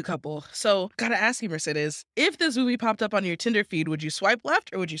 Very cute couple. So, gotta ask you, Mercedes, if this movie popped up on your Tinder feed, would you swipe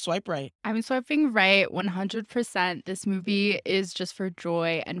left or would you swipe right? I'm swiping right 100%. This movie is just for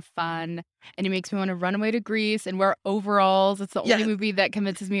joy and fun, and it makes me want to run away to Greece and wear overalls. It's the only Yes. movie that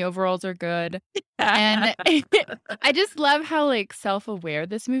convinces me overalls are good. And I just love how like self-aware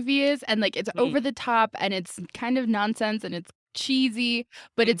this movie is, and like it's over the top and it's kind of nonsense and it's cheesy,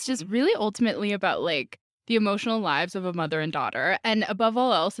 but it's just really ultimately about like the emotional lives of a mother and daughter. And above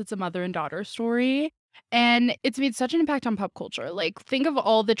all else, it's a mother and daughter story. And it's made such an impact on pop culture. Like, think of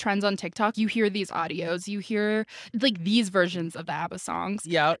all the trends on TikTok. You hear these audios, you hear like these versions of the ABBA songs.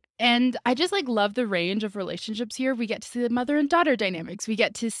 Yeah. And I just like love the range of relationships here. We get to see the mother and daughter dynamics. We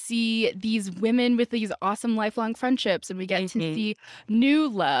get to see these women with these awesome lifelong friendships, and we get to see new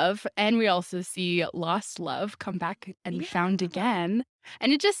love. And we also see lost love come back and be found again.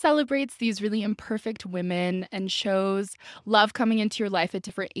 And it just celebrates these really imperfect women and shows love coming into your life at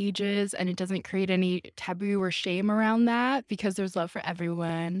different ages. And it doesn't create any taboo or shame around that because there's love for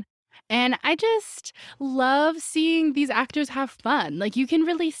everyone. And I just love seeing these actors have fun. Like, you can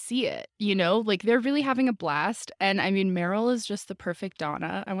really see it, you know? Like, they're really having a blast. And I mean, Meryl is just the perfect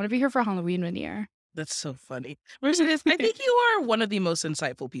Donna. I want to be here for Halloween one year. That's so funny. Mercedes, I think you are one of the most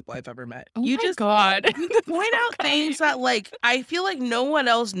insightful people I've ever met. Oh You my just God. you point out things that like I feel like no one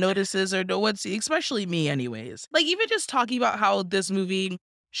else notices or no one sees, especially me anyways. Like even just talking about how this movie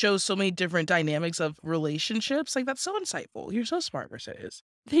shows so many different dynamics of relationships, like that's so insightful. You're so smart, Mercedes.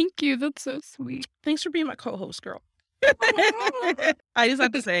 Thank you. That's so sweet. Thanks for being my co-host, girl. I just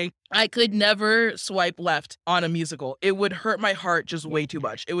have to say, I could never swipe left on a musical. It would hurt my heart just way too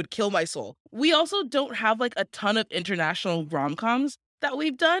much. It would kill my soul. We also don't have like a ton of international rom-coms that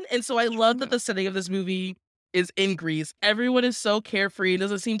we've done. And so I love that the setting of this movie is in Greece. Everyone is so carefree,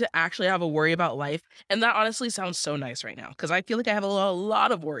 doesn't seem to actually have a worry about life. And that honestly sounds so nice right now because I feel like I have a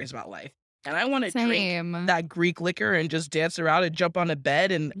lot of worries about life. And I want to drink Same. that Greek liquor and just dance around and jump on a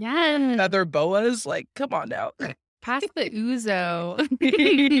bed and Yes. feather boas. Like, come on now. Pass the ouzo.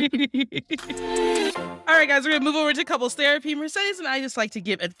 All right, guys, we're going to move over to couples therapy. Mercedes and I just like to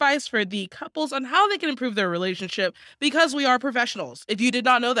give advice for the couples on how they can improve their relationship because we are professionals. If you did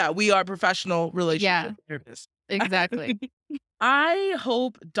not know that, we are professional relationship therapists. Exactly. I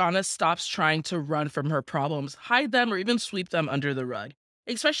hope Donna stops trying to run from her problems, hide them, or even sweep them under the rug.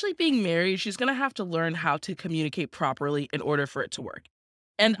 Especially being married, she's going to have to learn how to communicate properly in order for it to work.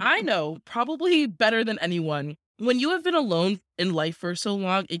 And I know, probably better than anyone, when you have been alone in life for so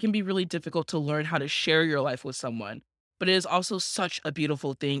long, it can be really difficult to learn how to share your life with someone. But it is also such a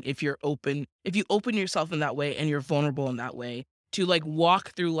beautiful thing if you open yourself in that way and you're vulnerable in that way to like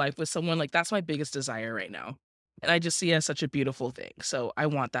walk through life with someone. Like that's my biggest desire right now. And I just see it as such a beautiful thing. So I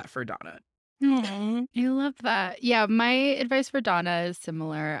want that for Donna. Aw, I love that. Yeah, my advice for Donna is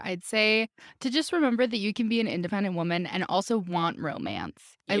similar. I'd say to just remember that you can be an independent woman and also want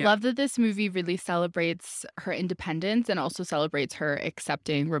romance. I Yeah. love that this movie really celebrates her independence and also celebrates her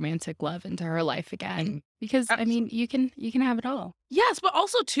accepting romantic love into her life again. Because I mean, you can have it all. Yes, but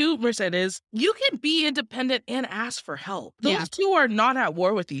also too, Mercedes, you can be independent and ask for help. Those Yeah. two are not at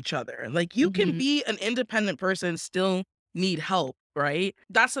war with each other. Like you can Mhm. be an independent person, still need help, right?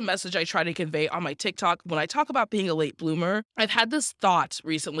 That's a message I try to convey on my TikTok. When I talk about being a late bloomer, I've had this thought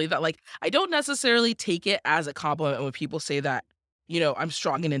recently that like, I don't necessarily take it as a compliment when people say that, you know, I'm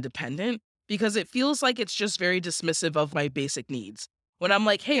strong and independent because it feels like it's just very dismissive of my basic needs. When I'm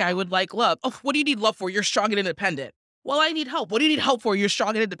like, hey, I would like love. Oh, what do you need love for? You're strong and independent. Well, I need help. What do you need help for? You're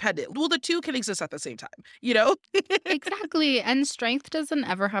strong and independent. Well, the two can exist at the same time, you know? Exactly. And strength doesn't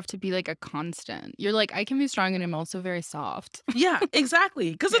ever have to be like a constant. You're like, I can be strong and I'm also very soft. Yeah,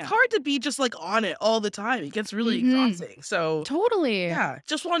 exactly. Because Yeah. it's hard to be just like on it all the time. It gets really Mhm. exhausting. So, Totally. yeah,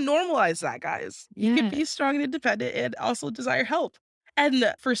 just want to normalize that, guys. You can be strong and independent and also desire help.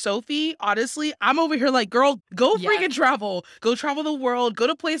 And for Sophie, honestly, I'm over here like, girl, go freaking travel. Go travel the world. Go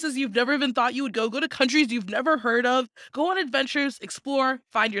to places you've never even thought you would go. Go to countries you've never heard of. Go on adventures, explore,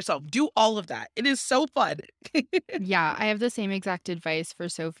 find yourself. Do all of that. It is so fun. Yeah, I have the same exact advice for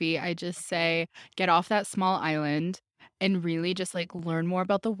Sophie. I just say, get off that small island and really just like learn more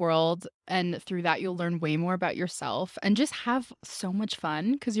about the world. And through that, you'll learn way more about yourself and just have so much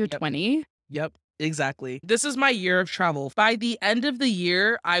fun because you're 20. Yep, exactly. This is my year of travel. By the end of the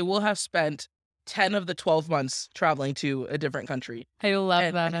year, I will have spent 10 of the 12 months traveling to a different country. I love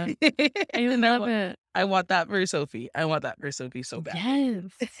And that. I love it. I want that for Sophie. I want that for Sophie so bad.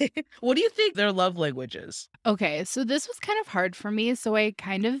 Yes. What do you think their love language is? Okay, so this was kind of hard for me. So I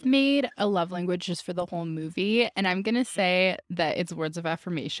kind of made a love language just for the whole movie. And I'm going to say that it's words of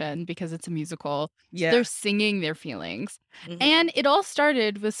affirmation because it's a musical. So Yeah. they're singing their feelings. Mhm, And it all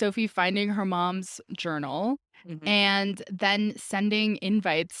started with Sophie finding her mom's journal mhm. and then sending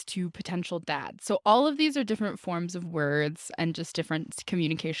invites to potential dads. So all of these are different forms of words and just different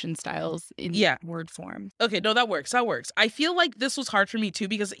communication styles in Yeah. word form. Okay, no, that works. That works. I feel like this was hard for me too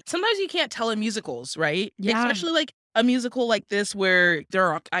because sometimes you can't tell in musicals, right? Yeah. Especially like a musical like this where there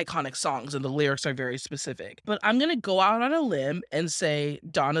are iconic songs and the lyrics are very specific. But I'm going to go out on a limb and say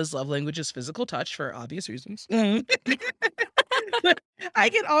Donna's love language is physical touch for obvious reasons. But I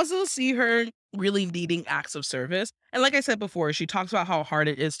can also see her really needing acts of service. And like I said before, she talks about how hard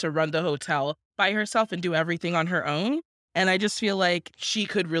it is to run the hotel by herself and do everything on her own. And I just feel like she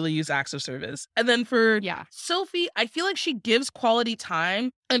could really use acts of service. And then for Yeah. Sophie, I feel like she gives quality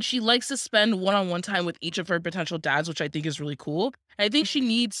time and she likes to spend one-on-one time with each of her potential dads, which I think is really cool. I think she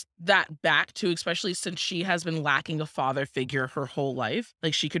needs that back too, especially since she has been lacking a father figure her whole life.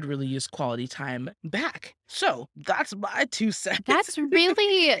 Like she could really use quality time back. So that's my 2 cents. That's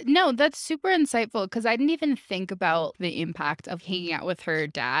really, no, that's super insightful because I didn't even think about the impact of hanging out with her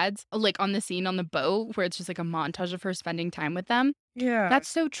dads, like on the scene on the boat where it's just like a montage of her spending time with them. Yeah. That's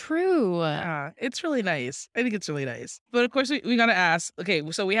so true. Yeah, it's really nice. I think it's really nice. But of course, we got to ask, okay,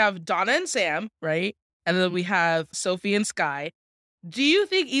 so we have Donna and Sam, right? And then we have Sophie and Sky. Do you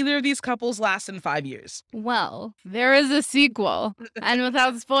think either of these couples last in 5 years? Well, there is a sequel, and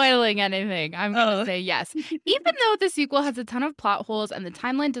without spoiling anything, I'm going to say yes. Even though the sequel has a ton of plot holes and the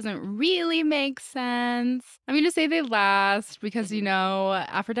timeline doesn't really make sense, I'm going to say they last because, you know,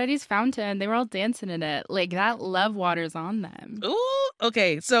 Aphrodite's fountain, they were all dancing in it. Like, that love water's on them. Ooh,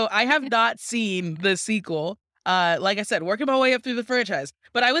 okay. So I have not seen the sequel. Like I said, working my way up through the franchise.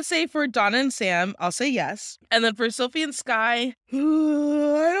 But I would say for Donna and Sam, I'll say yes. And then for Sophie and Sky, I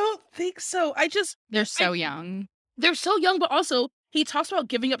don't think so. They're so young. They're so young, but also he talks about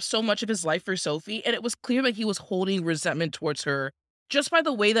giving up so much of his life for Sophie, and it was clear that he was holding resentment towards her just by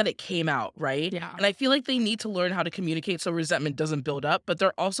the way that it came out, right? Yeah. And I feel like they need to learn how to communicate so resentment doesn't build up, but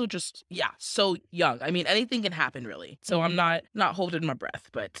they're also just, so young. I mean, anything can happen, really. So I'm not holding my breath,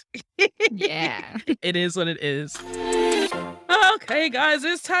 but Yeah. it is what it is. Okay, guys,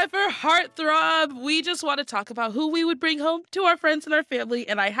 it's time for Heartthrob. We just want to talk about who we would bring home to our friends and our family.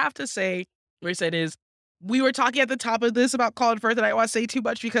 And I have to say, Marissa, it is. We were talking at the top of this about Colin Firth, and I don't want to say too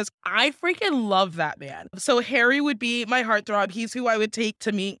much because I freaking love that man. So Harry would be my heartthrob. He's who I would take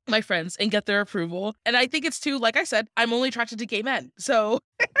to meet my friends and get their approval. And I think it's too, like I said, I'm only attracted to gay men. So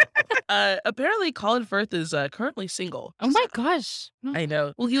apparently Colin Firth is currently single. Oh my gosh. I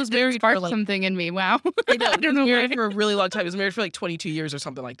know. Well, he was married for Sparked something in me. Wow. I know. I don't know He was married why. for a really long time. He was married for like 22 years or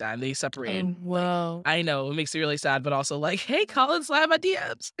something like that, and they separated. Whoa. I know. It makes me really sad, but also like, hey, Colin, slide my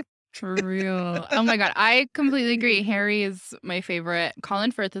DMs. For real. Oh my God. I completely agree. Harry is my favorite.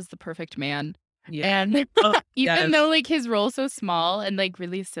 Colin Firth is the perfect man. And even though like his role's so small and like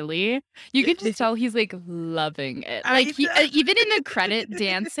really silly, you can just tell he's like loving it. Like he, even in the credit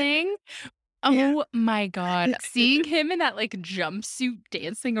dancing. Oh my God. Seeing him in that like jumpsuit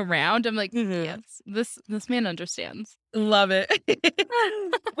dancing around, I'm like, yes, this man understands. Love it.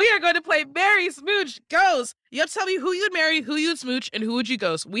 We are going to play Marry, Smooch, Ghost. You have to tell me who you'd marry, who you'd smooch, and who would you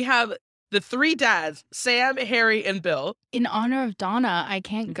ghost. We have the 3 dads, Sam, Harry, and Bill. In honor of Donna, I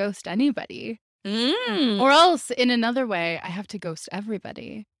can't ghost anybody. Mm. Or else, in another way, I have to ghost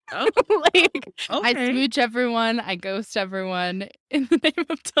everybody. Oh, Like, I okay. smooch everyone, I ghost everyone in the name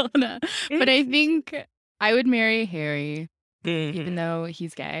of Donna. But I think I would marry Harry, even though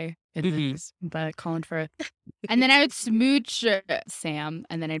he's gay. It is, but Colin Firth. And then I would smooch Sam,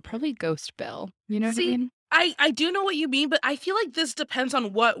 and then I'd probably ghost Bill. You know what I mean? I do know what you mean, but I feel like this depends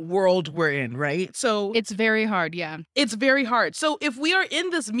on what world we're in, right? So It's very hard, yeah. it's very hard. So if we are in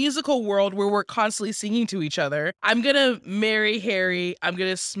this musical world where we're constantly singing to each other, I'm going to marry Harry, I'm going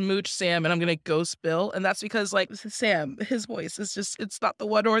to smooch Sam, and I'm going to ghost Bill. And that's because, like, Sam, his voice is just, it's not the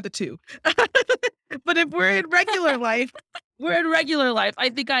one or the two. But if we're in regular life, I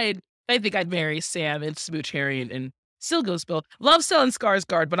think I'd marry Sam and smooch Harry and still ghost Bill. Love Stellan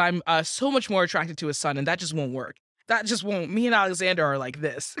Skarsgård, but I'm so much more attracted to his son, and that just won't work. That just won't. Me and Alexander are like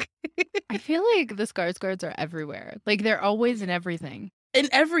this. I feel like the Skarsgårds are everywhere. Like, they're always in everything. In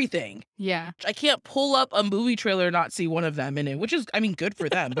everything. Yeah. I can't pull up a movie trailer and not see one of them in it, which is, I mean, good for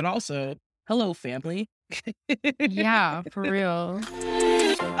them, but also, hello, family. Yeah, for real.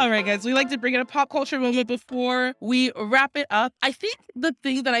 All right, guys, we like to bring in a pop culture moment before we wrap it up. I think the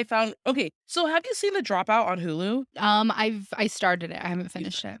thing that I found, okay, so have you seen The Dropout on Hulu? I started it. I haven't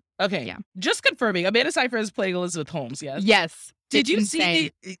finished it. Okay. Yeah. Just confirming. Amanda Seyfried is playing Elizabeth Holmes, yes? Yes. Did you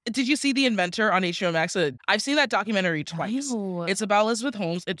insane. see The Inventor on HBO Max? I've seen that documentary twice. No. It's about Elizabeth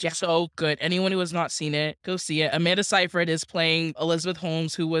Holmes. It's so good. Anyone who has not seen it, go see it. Amanda Seyfried is playing Elizabeth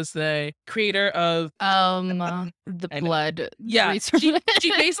Holmes, who was the creator of the blood. Yeah, research.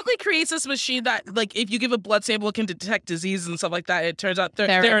 she basically creates this machine that, like, if you give a blood sample, it can detect diseases and stuff like that. It turns out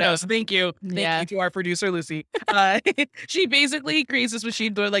Theranos. Thank you. Thank you to our producer, Lucy. She basically creates this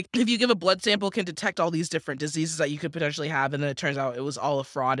machine where, like, if you give a blood sample, it can detect all these different diseases that you could potentially have, and then it turns out it was all a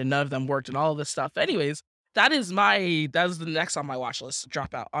fraud and none of them worked and all of this stuff. Anyways, that is the next on my watch list.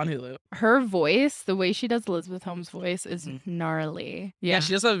 Dropout on Hulu. Her voice, the way she does Elizabeth Holmes' voice, is gnarly. Yeah,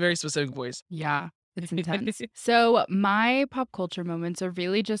 she does have a very specific voice. Yeah. It's intense. So my pop culture moments are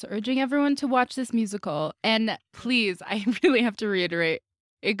really just urging everyone to watch this musical. And please, I really have to reiterate,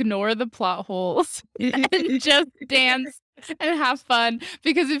 ignore the plot holes and just dance and have fun.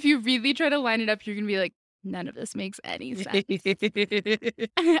 Because if you really try to line it up, you're going to be like, none of this makes any sense.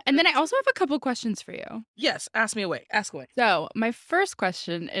 And then I also have a couple questions for you. Yes, ask me away. Ask away. So my first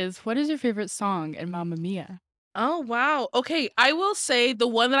question is, what is your favorite song in Mamma Mia? Oh, wow. Okay, I will say the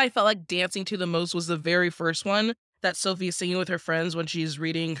one that I felt like dancing to the most was the very first one that Sophie is singing with her friends when she's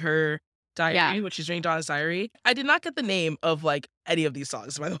reading her diary, when she's reading Donna's diary. I did not get the name of, like, any of these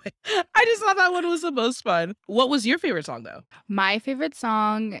songs, by the way. I just thought that one was the most fun. What was your favorite song, though? My favorite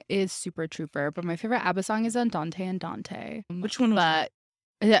song is Super Trooper, but my favorite ABBA song is Andante and Dante. Which one was But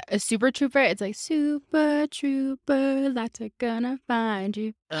a Super Trooper, it's like, Super Trooper, lots are gonna find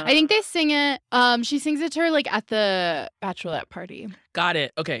you. I think they sing it. She sings it to her, like, at the bachelorette party. Got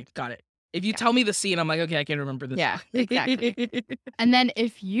it. Okay, got it. If you tell me the scene, I'm like, okay, I can remember this. Yeah, exactly. And then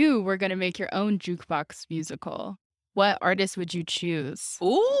if you were gonna make your own jukebox musical, what artist would you choose?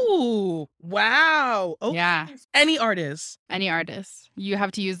 Ooh, wow. Okay. Yeah. Any artist. Any artist. You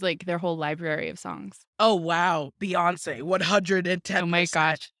have to use, like, their whole library of songs. Oh, wow. Beyonce, 110. Oh my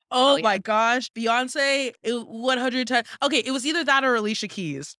gosh. Oh my gosh. Beyonce, 110. Okay, it was either that or Alicia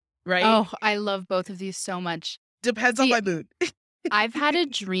Keys, right? Oh, I love both of these so much. Depends on my mood. I've had a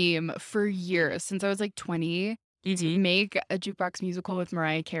dream for years, since I was like 20, to make a jukebox musical with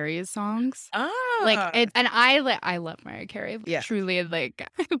Mariah Carey's songs. Like, and I love Mariah Carey. Yeah. Truly, like,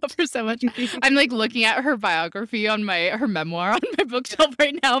 I love her so much. I'm like looking at her biography on her memoir on my bookshelf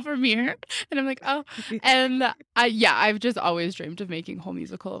right now from here, and I'm like, oh. And I've just always dreamed of making a whole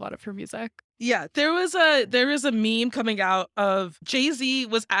musical out of her music. Yeah, there was a meme coming out of Jay-Z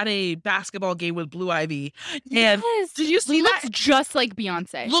was at a basketball game with Blue Ivy. And Yes. did you see that? Looks just like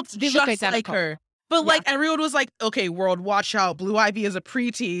Beyonce. Looked They just look like identical. her. But, like, everyone was like, okay, world, watch out. Blue Ivy is a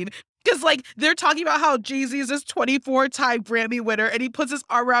preteen. Because, like, they're talking about how Jay-Z is this 24-time Grammy winner, and he puts his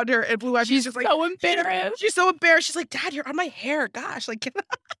arm around her, and Blue Ivy's She's just like, so embarrassed. She's so embarrassed. She's like, Dad, you're on my hair. Gosh, like,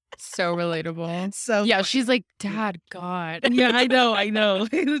 So relatable. so Yeah, she's like, Dad, God. yeah, I know.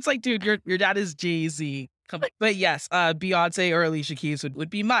 It's like, dude, your dad is Jay-Z. Come on. But yes, Beyonce or Alicia Keys would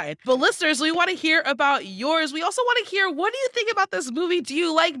be mine. But listeners, we want to hear about yours. We also want to hear, what do you think about this movie? Do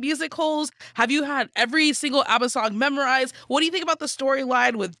you like musicals? Have you had every single ABBA song memorized? What do you think about the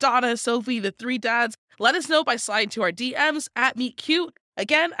storyline with Donna, Sophie, the three dads? Let us know by sliding to our DMs at Meet Cute.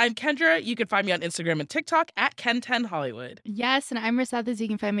 Again, I'm Kendra. You can find me on Instagram and TikTok at Ken10Hollywood. Yes, and I'm Mercedes. You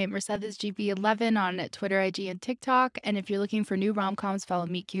can find me at MercedesGB11 on Twitter, IG, and TikTok. And if you're looking for new rom-coms, follow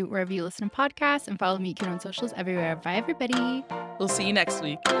Meet Cute wherever you listen to podcasts, and follow Meet Cute on socials everywhere. Bye, everybody. We'll see you next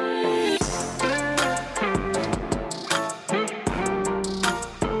week.